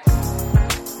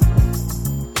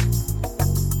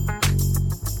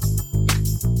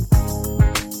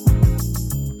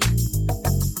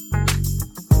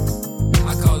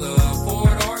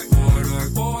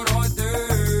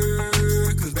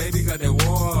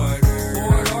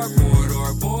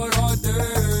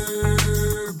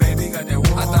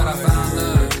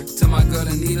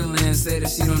 Said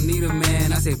that she don't need a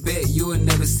man. I said, bet you will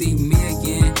never see me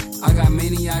again. I got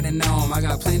many I done known. I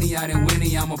got plenty I done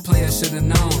winning. I'm a player, should've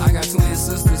known. I got twin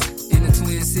sisters in the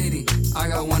Twin City. I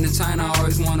got one in China,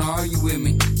 always wanna argue with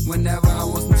me. Whenever I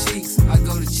want some cheeks, I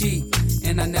go to cheat.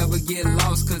 And I never get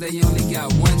lost, cause they only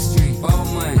got one street.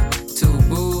 Bowman, too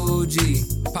bougie.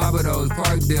 Papa those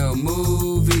Parkdale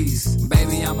movies.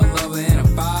 Baby, I'm a lover and a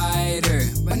fighter.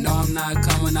 But no, I'm not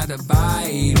coming out the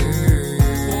biter.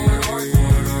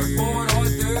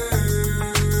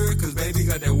 Cause baby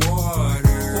got that water.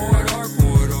 Pour it on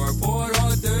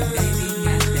through.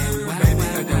 Baby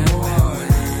got that water.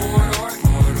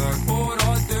 Pour it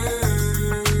on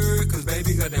through. Cause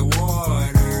baby got that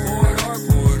water. Pour it on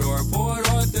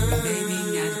through.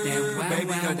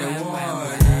 Baby got that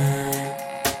water.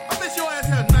 I bet your ass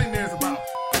had nightmares about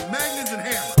magnets and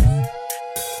hammers.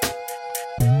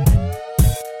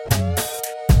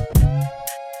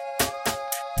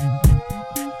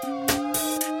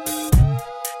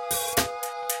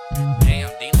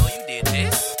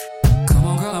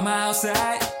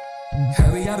 Outside,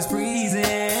 hurry up, it's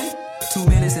freezing. 2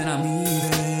 minutes and I'm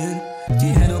leaving.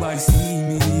 Can't have nobody see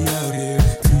me out here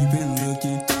creeping,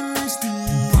 looking thirsty.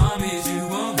 Promise you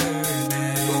won't hurt me.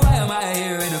 Why am I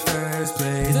here in the first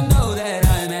place? I know that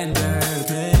I'm in third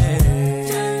place.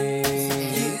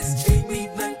 Treat me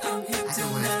like I'm him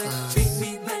tonight. Treat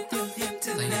me like I'm him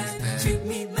tonight. Treat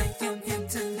me like I'm him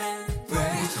tonight.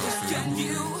 Right? Can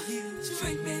you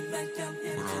treat me like I'm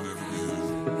him tonight?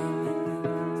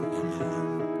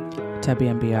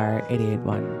 WMBR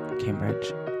 88.1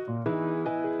 Cambridge.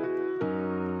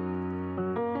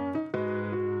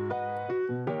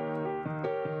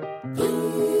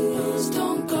 Please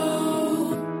don't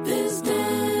go, this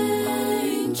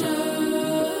danger.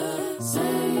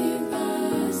 Save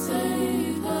us,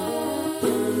 save us.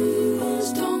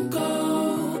 Please don't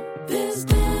go, this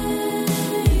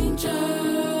danger.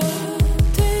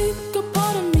 Take a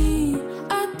part of me,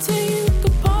 I take a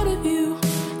part of you.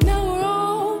 Now we're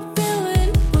all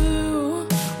feeling blue.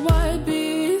 Why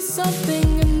be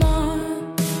something and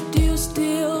not? Do you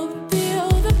still feel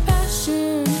the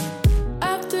passion?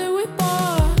 After we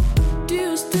part, do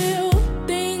you still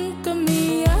think of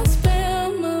me as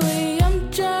family? I'm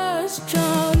just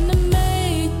trying to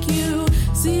make you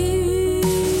see.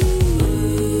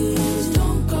 Please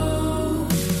don't go,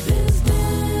 this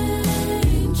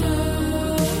danger.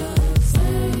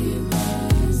 Save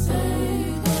us,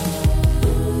 save us.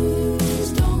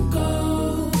 Please don't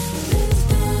go, this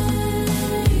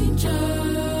danger.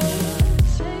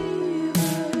 Save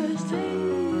us, save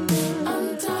us. I'm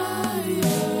tired,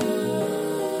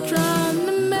 trying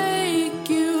to make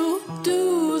you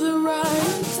do the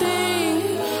right thing.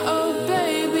 Oh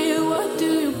baby, what do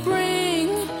you bring?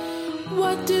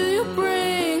 What do you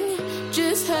bring?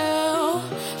 Just hell,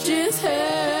 just hell.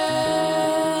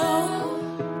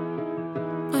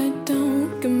 I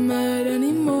don't get mad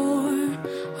anymore.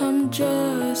 I'm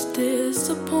just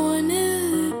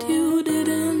disappointed you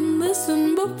didn't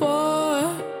listen before.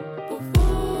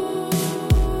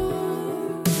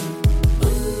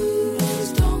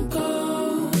 Please don't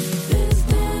go, this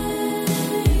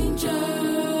danger.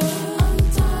 I'm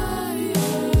tired.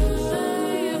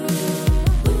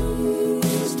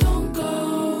 Please don't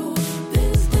go,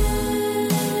 this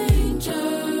danger.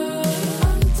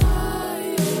 I'm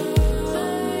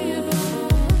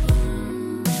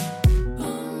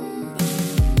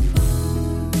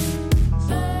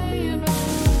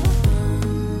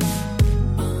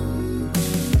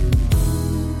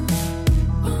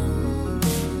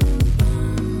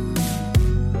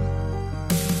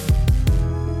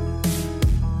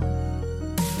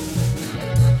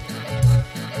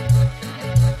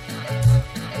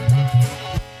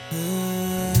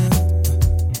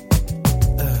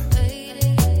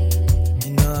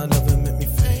You know I love it, make me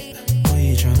fade. Where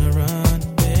you tryna run,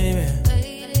 baby?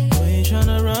 Where you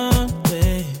tryna run,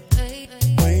 babe?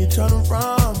 Where you tryna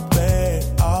run, babe?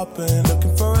 I've been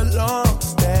looking for a long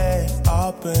stay.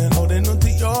 I've been holding on to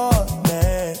your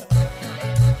name.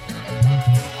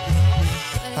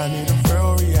 I need a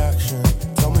real reaction.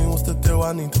 Tell me what's the deal,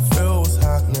 I need to feel what's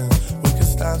happening. We can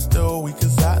stand still, we can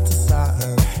sat to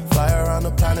Saturn. Fly around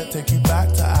the planet, take you back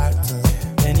to acting.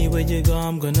 Anywhere you go,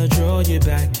 I'm gonna draw you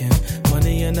back in.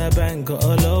 Money in the bank, got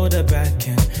a load of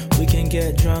backing. We can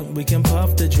get drunk, we can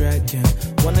puff the dragon.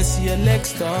 Wanna see your legs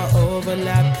start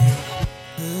overlapping.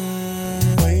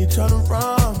 Where you tryna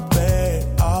run, babe?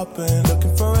 I've been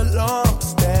looking for a long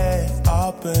stay.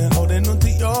 I've been holding on to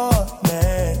your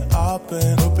name. I've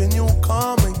been hoping you'll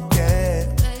come again.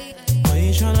 Where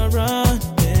you tryna run,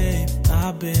 babe?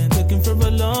 I've been looking for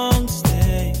a long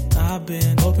stay. I've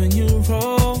been hoping you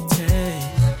rotate.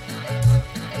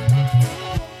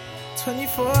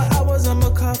 24 hours, I'm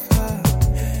a cuff her.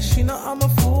 She know I'm a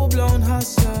full-blown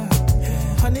hustler.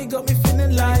 Honey got me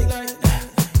feeling like,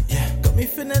 got me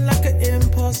feeling like an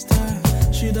imposter.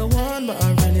 She the one, but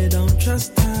I really don't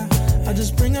trust her. I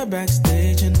just bring her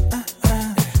backstage and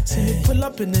see me pull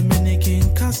up in the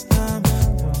Dominican custom.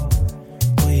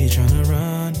 Where you tryna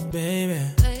run, baby?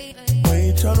 Where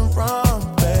you tryna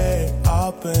run, babe?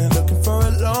 I've been looking for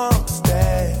a long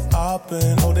stay. I've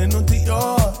been holding on to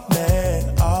your name.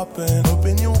 I've been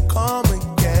hoping you'll come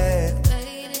again.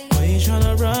 Where you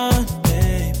tryna run,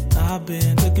 babe? I've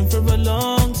been looking for a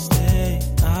long stay.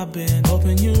 I've been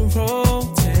hoping you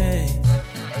rotate.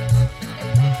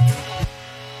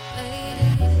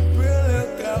 Real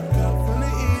little girl from the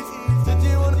east. Said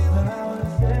you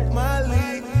wanna my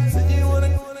league. Said you wanna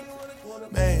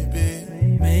maybe.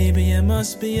 Maybe it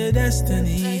must be your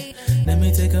destiny. Let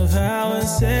me take a vow and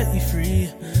set you free.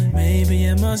 Maybe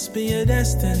it must be your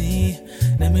destiny.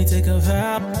 Let me take a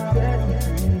vow.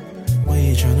 Where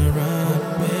you tryna run,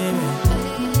 baby?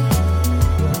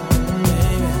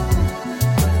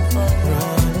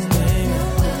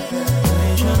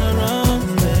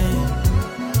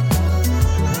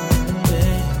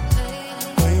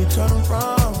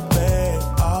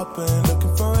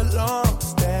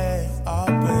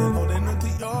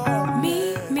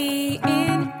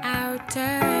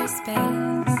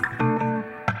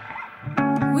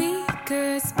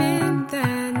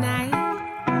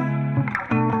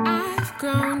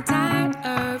 Grown tired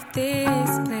of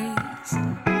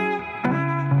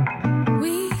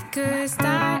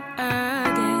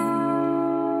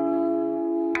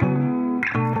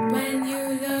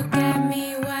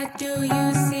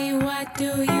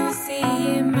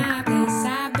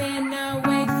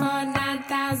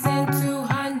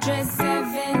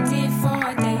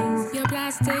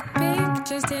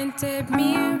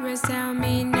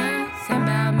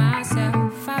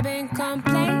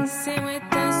dancing with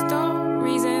the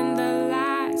stories and the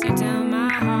lies you tell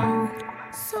my heart.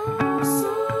 So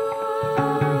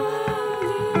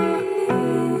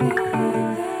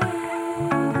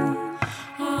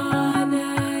on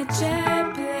a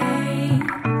jet plane.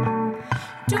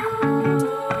 Don't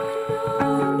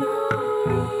know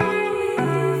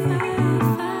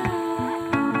if I'll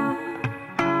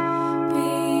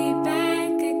be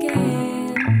back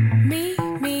again. Meet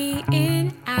me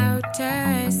in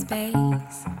outer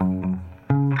space.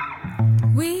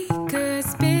 We could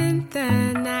spend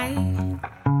the night.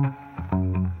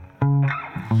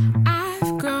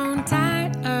 I've grown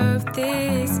tired of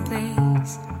this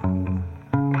place.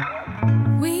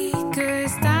 We could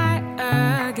start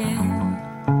again.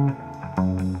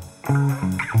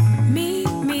 Meet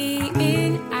me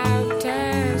in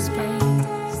outer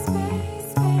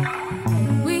space.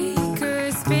 We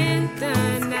could spend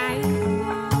the night.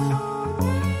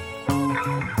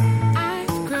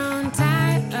 I've grown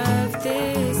tired of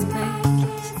this place.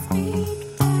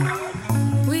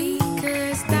 We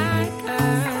could start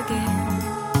again.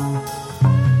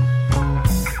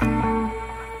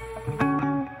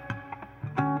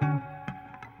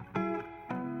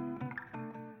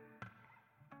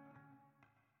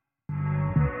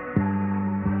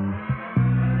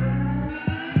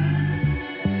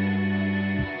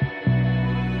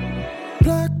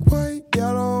 Black, white,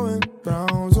 yellow, and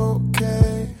brown's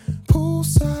okay.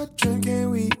 Poolside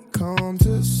drinking, we come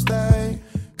to stay.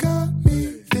 Got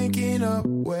me thinking up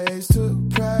ways to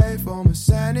pray for my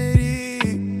sanity.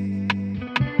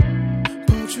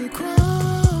 But your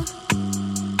crown,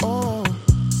 oh,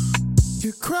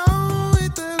 your crown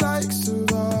with the likes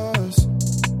of us.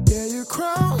 Yeah, your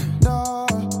crown, nah.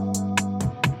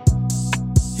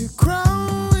 Your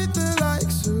crown with the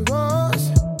likes of us.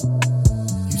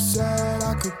 You said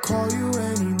I could call you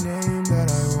any name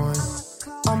that I want.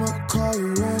 I'ma call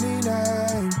you any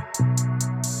name.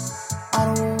 I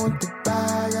don't want the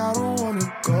bag, I don't wanna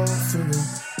go for the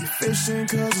you fishing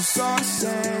cause it's all the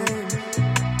same.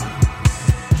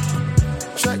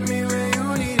 Check me when you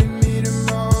needed me the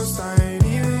most. I ain't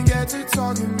even get to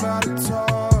talking about the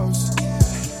toast.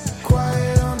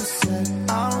 Quiet on the set,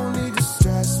 I don't need to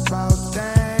stress about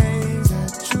things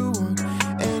that you want.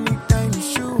 Anything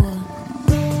that you want,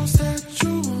 those that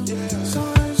you want.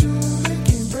 Sometimes you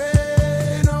making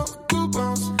bread, no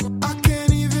coupons. I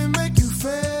can't even make you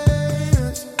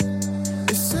famous.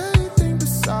 It's anything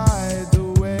beside the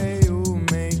way you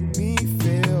make me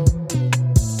feel.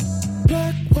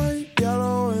 Black, white,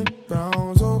 yellow, and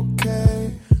brown's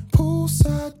okay.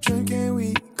 Poolside drinking,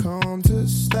 we come to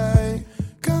stay.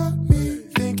 Got me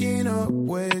thinking up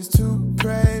ways to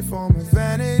pray for my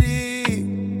vanity.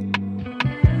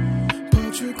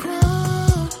 But your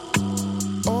crown,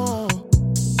 oh,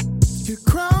 your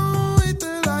crown with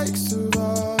the likes of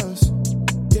us.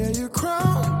 Yeah, your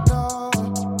crown, nah.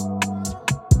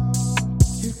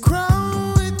 Your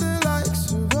crown with the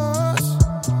likes of us.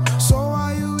 So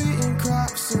why you eating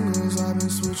crap singles? I've been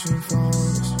switching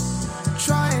phones.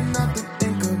 Trying not to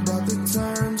think about the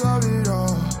terms of it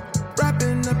all.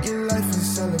 Wrapping up your life in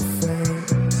cellophane.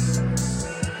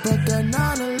 But that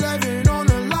 911 on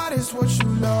the lot is what you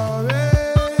love.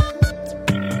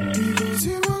 We go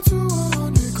 0 to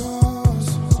 100 cars.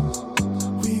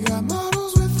 We got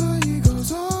models with the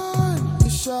egos on the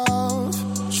shelf.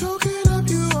 Choking up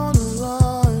you on the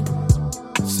run.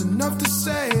 It's enough to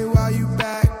say while you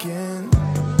back in.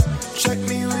 Check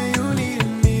me when you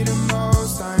needed me the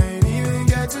most. I ain't even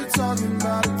get to talking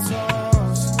about the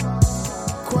toast.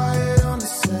 Quiet on the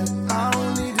set, I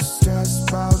don't need to stress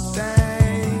about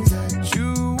things that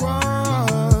you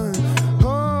want.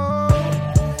 Oh.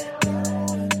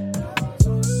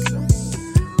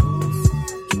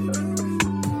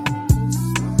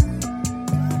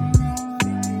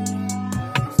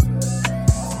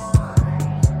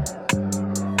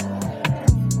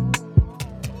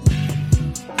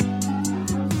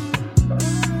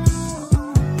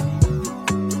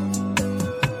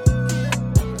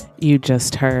 You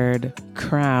just heard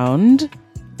Crowned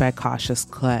by Cautious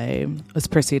Clay. It was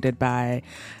preceded by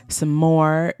some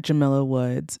more Jamila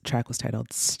Woods. Track was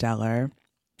titled Stellar.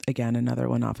 Again, another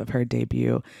one off of her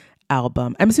debut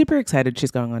album. I'm super excited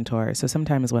she's going on tour. So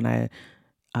sometimes when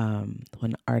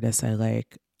when artists I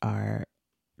like are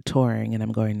touring and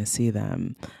I'm going to see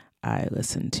them, I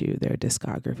listen to their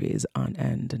discographies on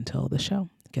end until the show.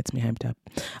 It gets me hyped up.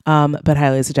 But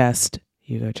highly suggest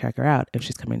you go check her out if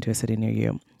she's coming to a city near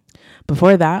you.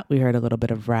 Before that, we heard a little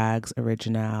bit of Rags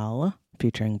Original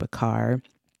featuring Bakar.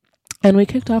 And we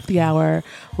kicked off the hour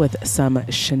with some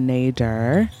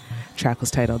Schneider. Track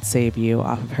was titled Save You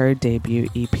off of her debut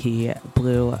EP,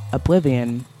 Blue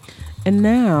Oblivion. And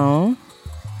now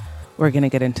we're going to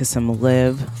get into some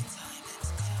Liv.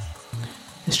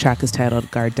 This track is titled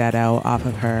Gardetto off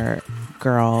of her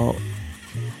Girl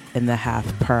in the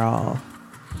Half Pearl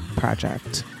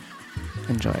project.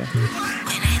 Enjoy.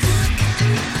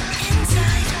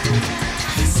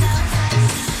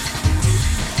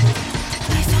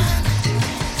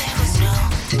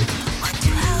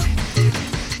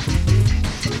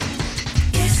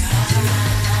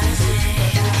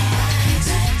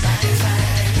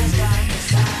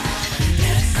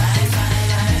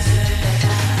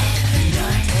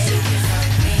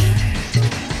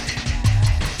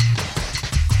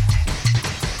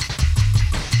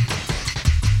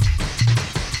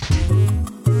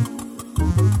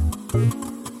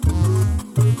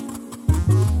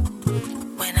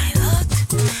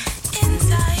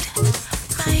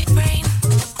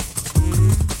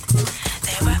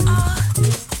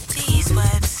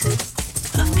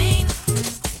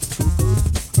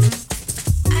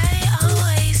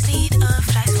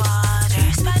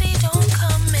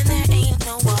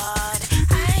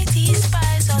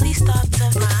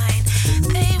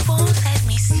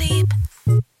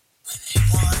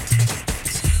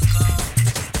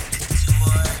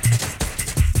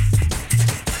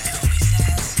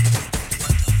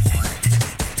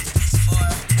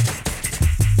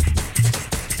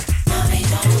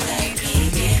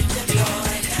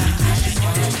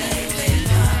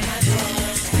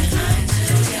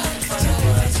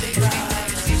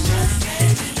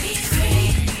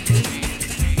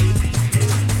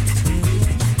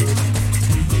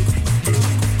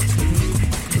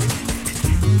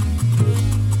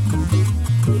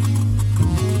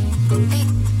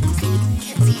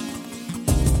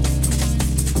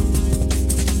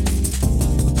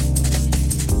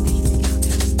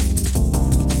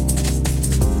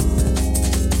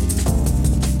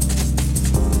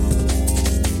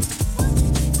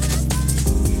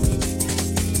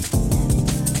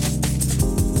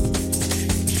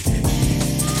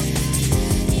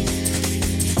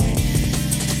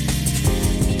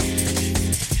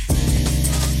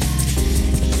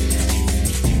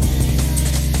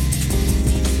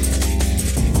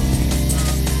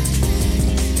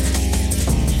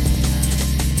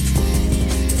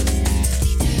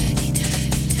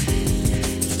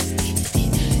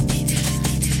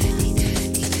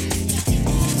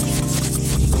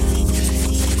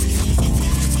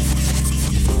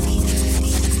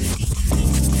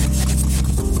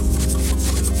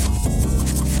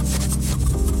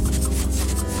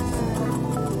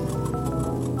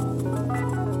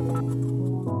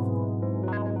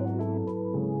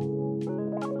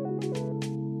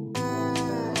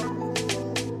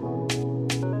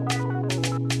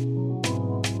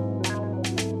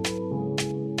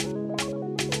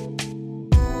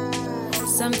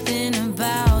 Something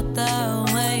about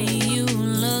the way you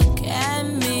look at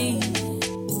me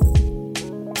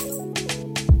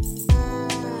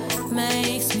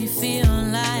makes me feel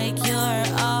like you're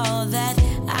all that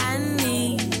I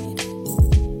need.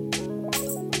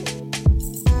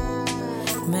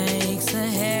 Makes the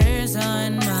hairs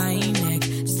on my neck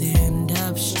stand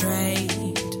up straight.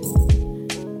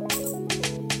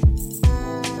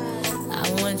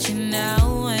 I want you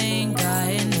now, ain't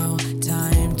got no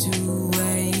time to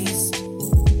waste.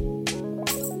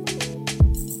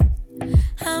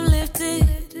 I'm lifted,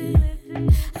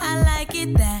 I like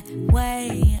it that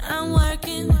way. I'm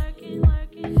working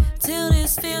till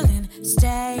this feeling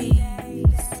stays.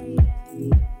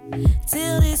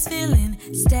 Till this feeling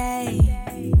stays.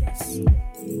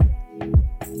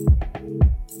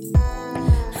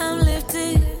 I'm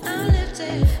lifted,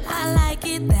 I like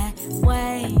it that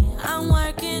way. I'm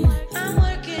working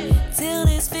till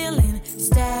this feeling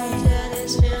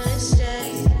stays.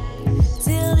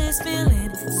 Till this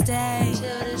feeling stays.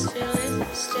 Till this feeling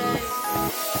stays.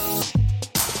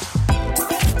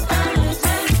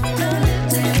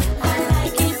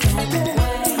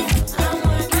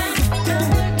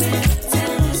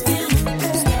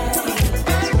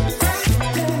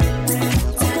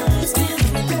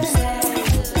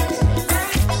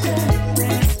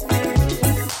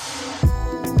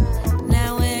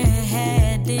 Now we're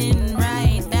heading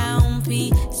right down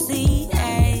PCH.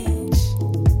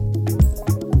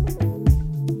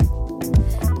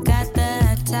 Got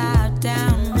the top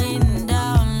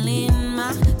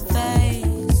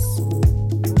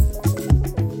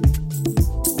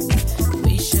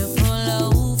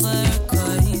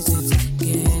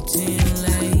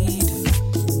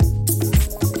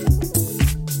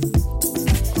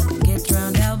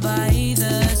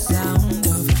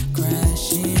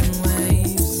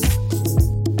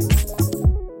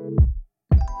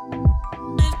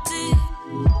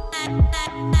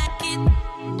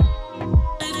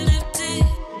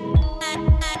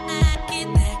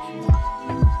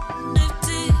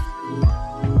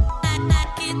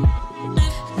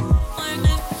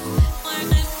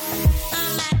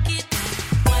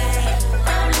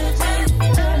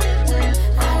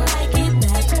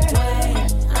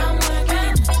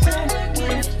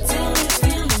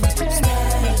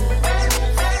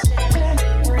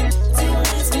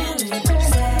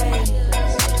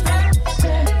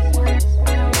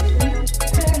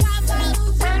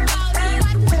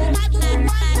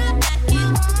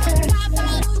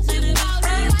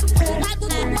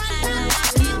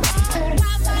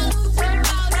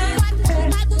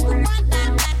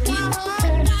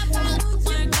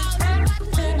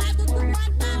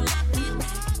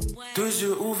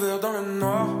le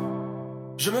noir.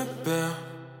 Je me perds,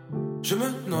 je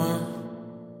me noie.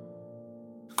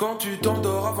 Quand tu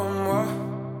t'endors avant moi,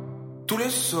 tous les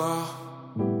soirs,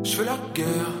 je fais la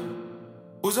guerre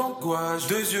aux angoisses,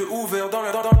 2 yeux ouverts dans le...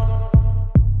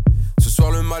 Ce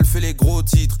soir le mal fait les gros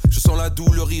titres. Je sens la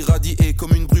douleur irradier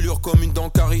comme une brûlure, comme une dent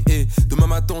carriée. Demain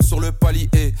m'attend sur le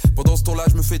palier. Pendant ce temps-là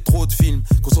je me fais trop de films,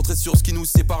 concentré sur ce qui nous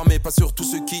sépare mais pas sur tout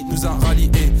ce qui nous a ralliés.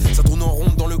 Ça tourne en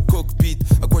rond dans le cockpit.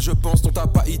 À quoi je pense dont t'as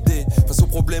pas idée. Face aux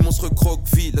problèmes on se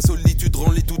recroqueville. La solitude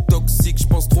rend les tout toxiques. Je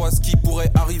pense trop à ce qui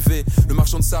pourrait arriver. Le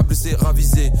marchand de sable s'est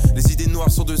ravisé. Les idées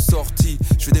noires sont de sortie.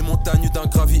 Je fais des montagnes d'un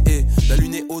gravier. La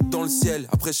lune est haute dans le ciel.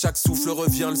 Après chaque souffle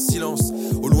revient le silence.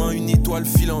 Au loin une étoile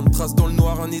filante trace dans le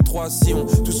noir un étroit sillon.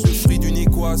 Tous le fruit d'une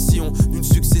équation, d'une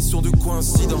succession de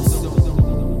coïncidences.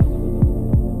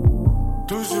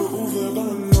 2 yeux ouverts dans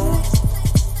le noir.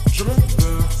 Je me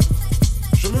perds,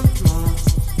 je me noie.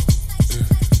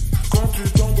 Quand tu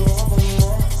t'endors avant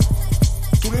moi,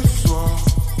 tous les soirs,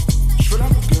 je fais la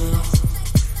guerre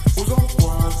aux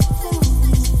angoisses.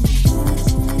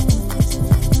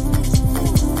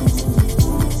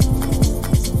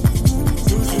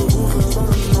 2 yeux ouverts dans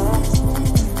le noir.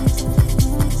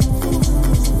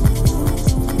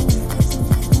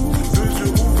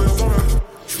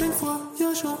 Je suis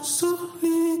voyageur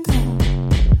solitaire.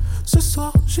 Ce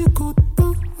soir j'écoute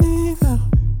Bon Hiver.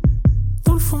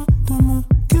 Dans le fond de mon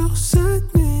cœur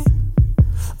cette nuit,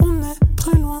 on est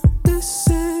très loin des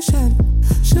Seychelles.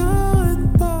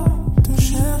 J'arrête pas de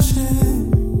chercher.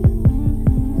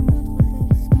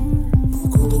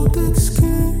 Beaucoup trop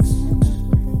d'excuses.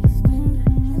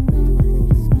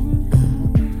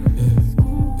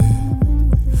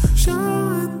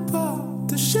 J'arrête pas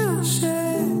de chercher.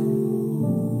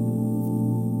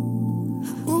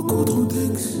 Beaucoup trop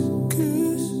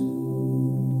d'excuses.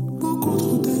 Beaucoup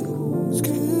trop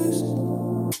d'excuses.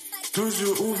 2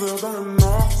 yeux ouverts dans le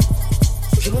noir.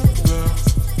 Je me perds,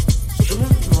 je me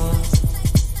noie.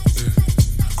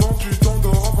 Quand tu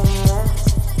t'endors avant moi,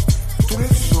 tous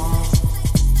les soirs,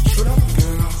 je fais la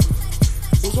guerre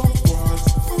aux angoisses.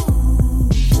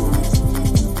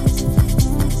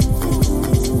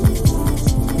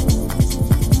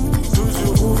 2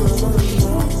 yeux ouverts dans le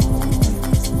noir.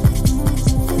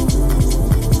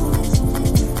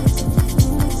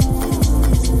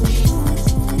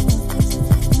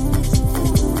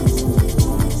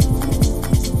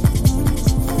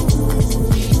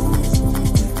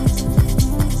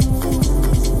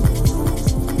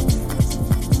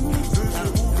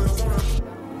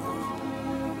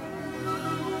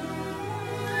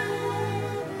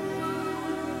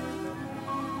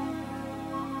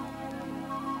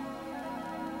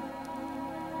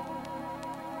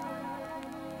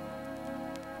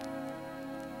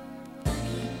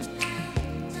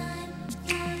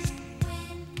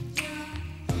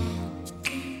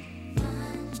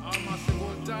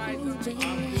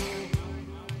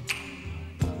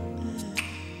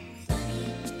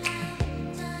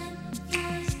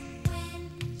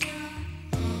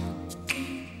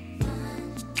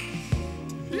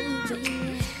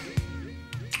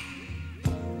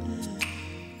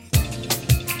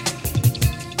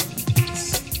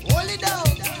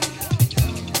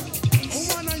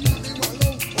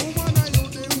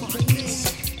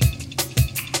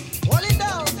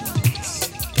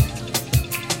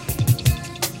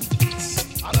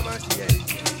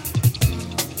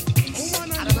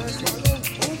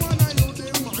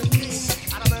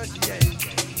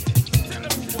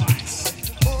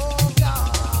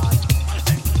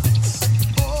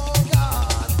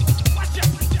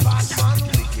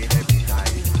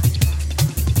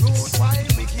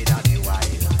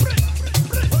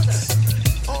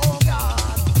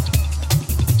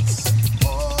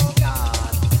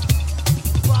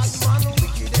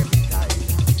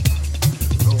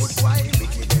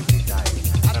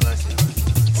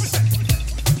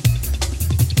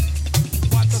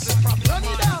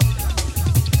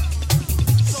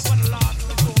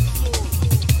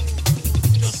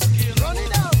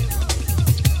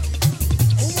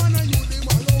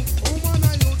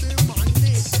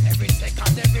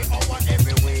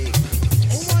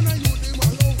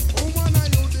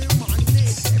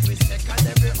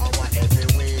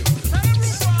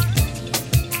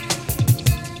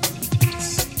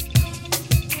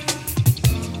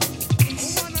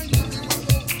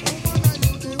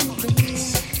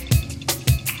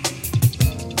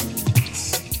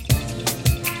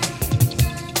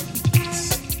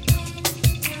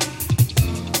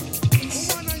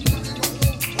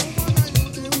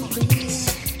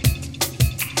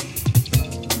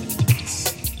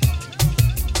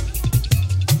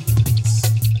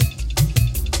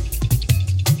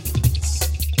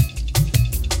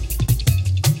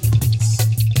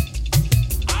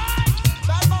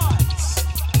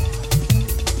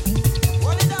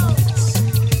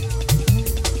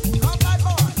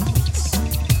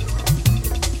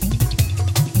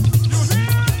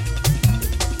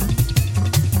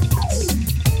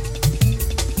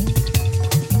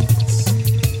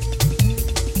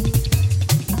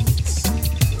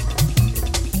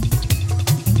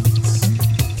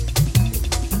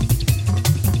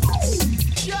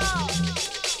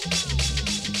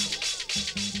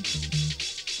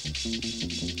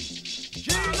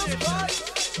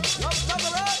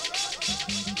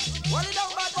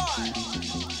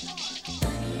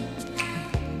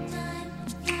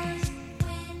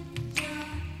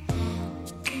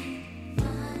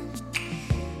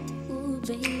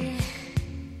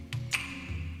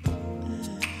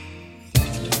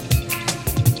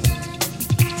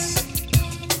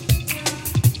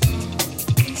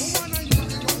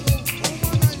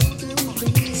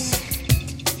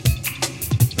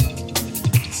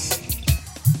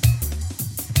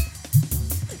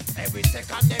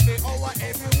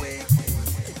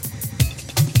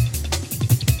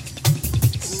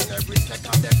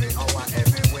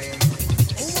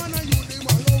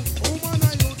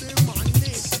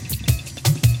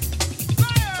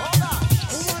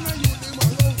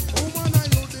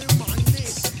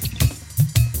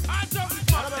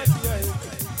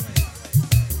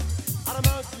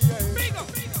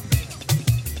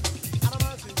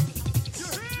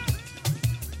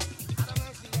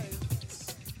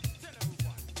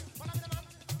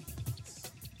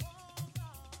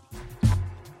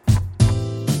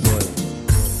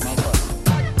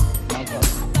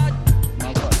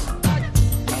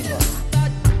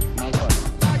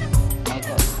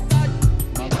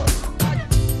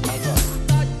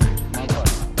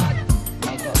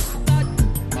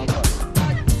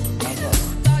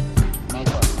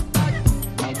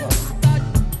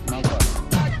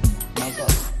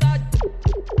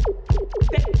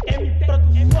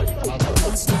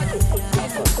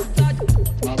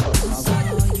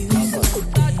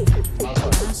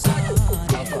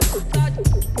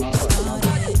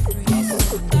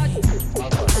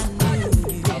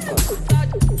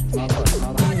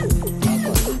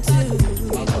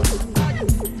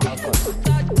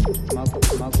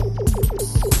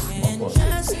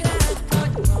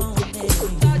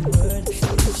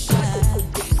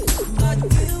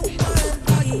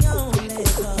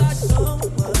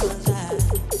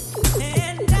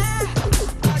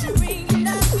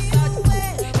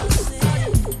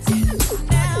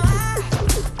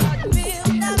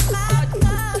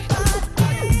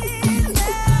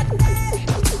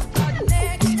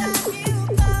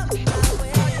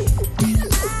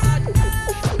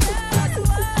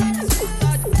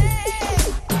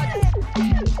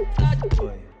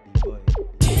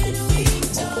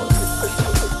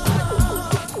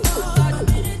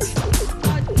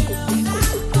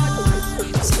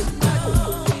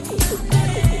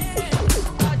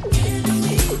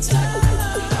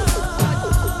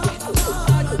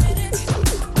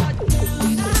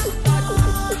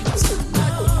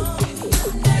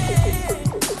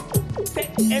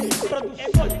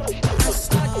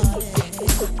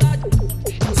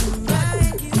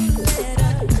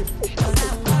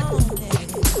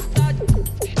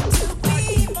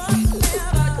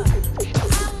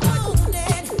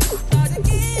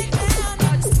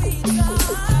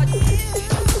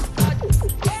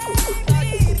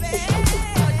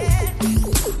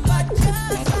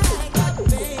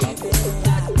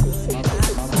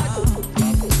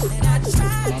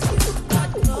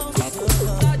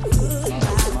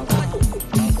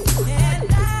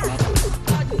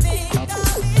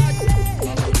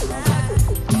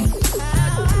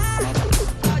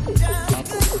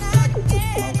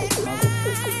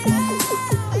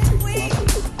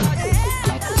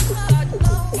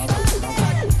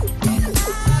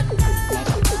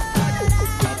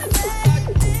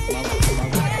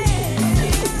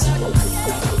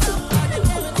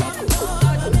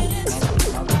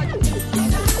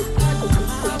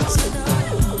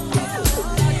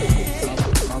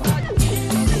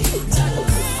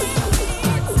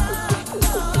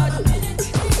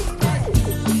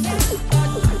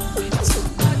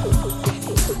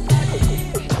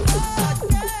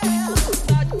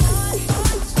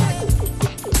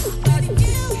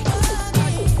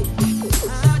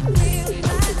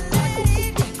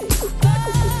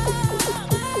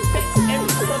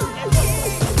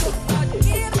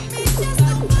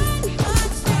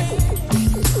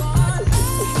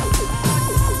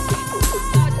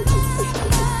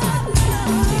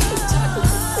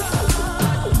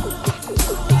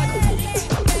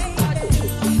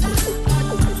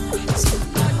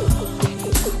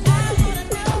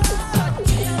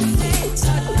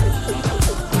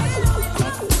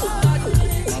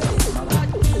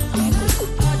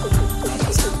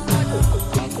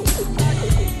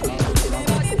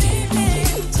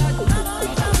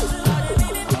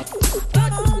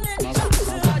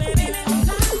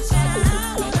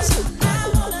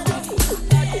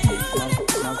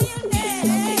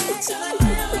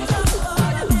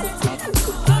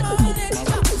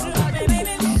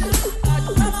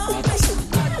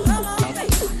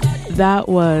 That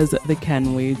was the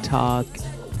Can We Talk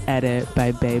edit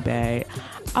by Baybay.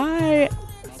 I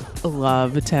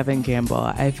love Tevin Campbell.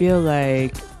 I feel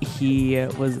like he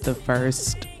was the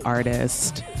first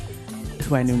artist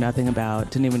who I knew nothing about,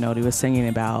 didn't even know what he was singing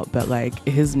about, but like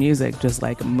his music just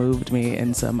like moved me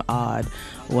in some odd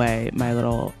way, my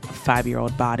little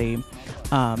 5-year-old body.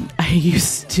 I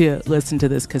used to listen to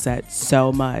this cassette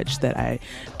so much that I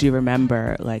do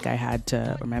remember like I had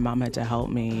to, or my mom had to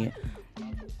help me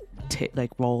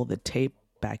like roll the tape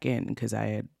back in because I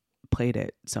had played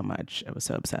it so much. I was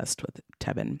so obsessed with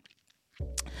Tevin.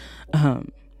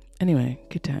 Anyway,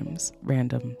 good times.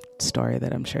 Random story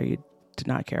that I'm sure you did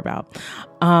not care about.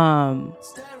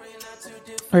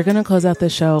 We're gonna close out the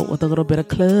show with a little bit of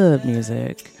club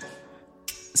music.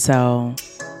 So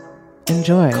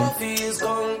enjoy. Coffee is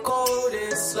gone cold,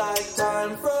 it's like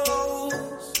time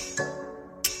froze.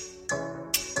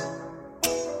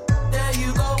 There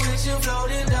you go, wish you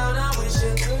floating down, I wish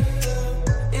you could.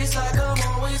 It's like I'm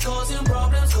always causing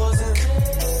problems,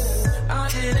 I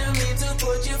didn't mean to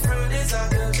put you through this, I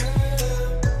could.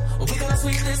 We gotta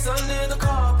sweep this under the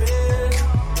carpet.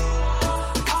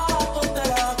 I hope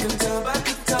that I can turn back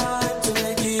the time to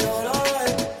make it all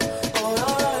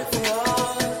alright for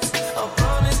us. I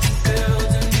promise to build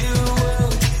a new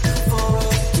world for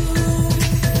us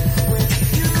with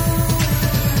you.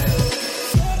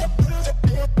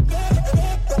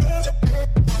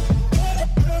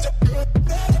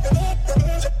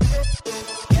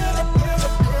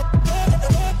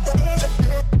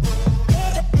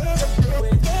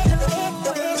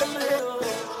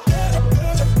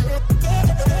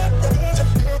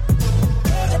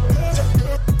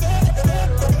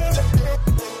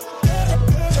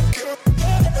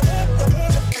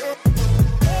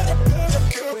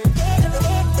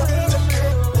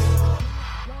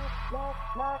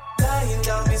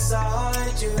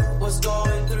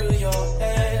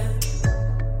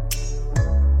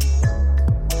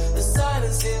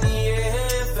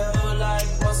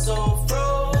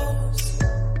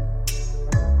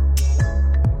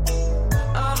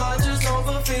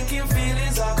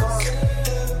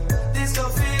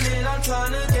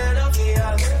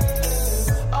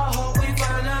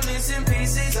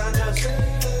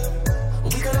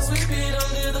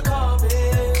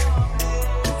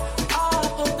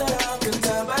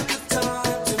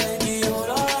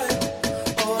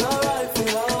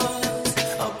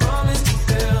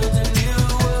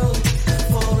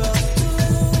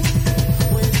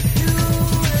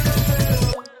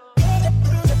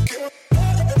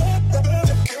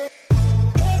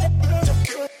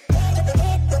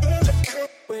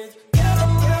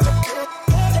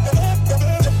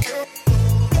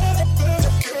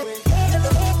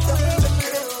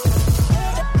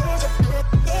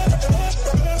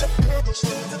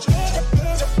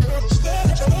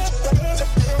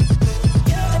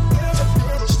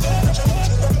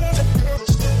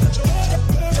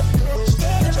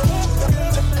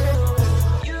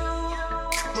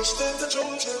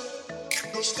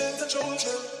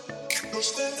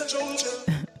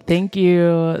 Thank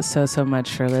you so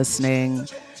much for listening.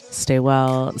 Stay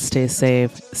well, stay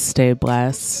safe, stay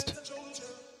blessed.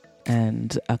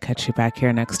 And I'll catch you back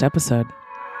here next episode.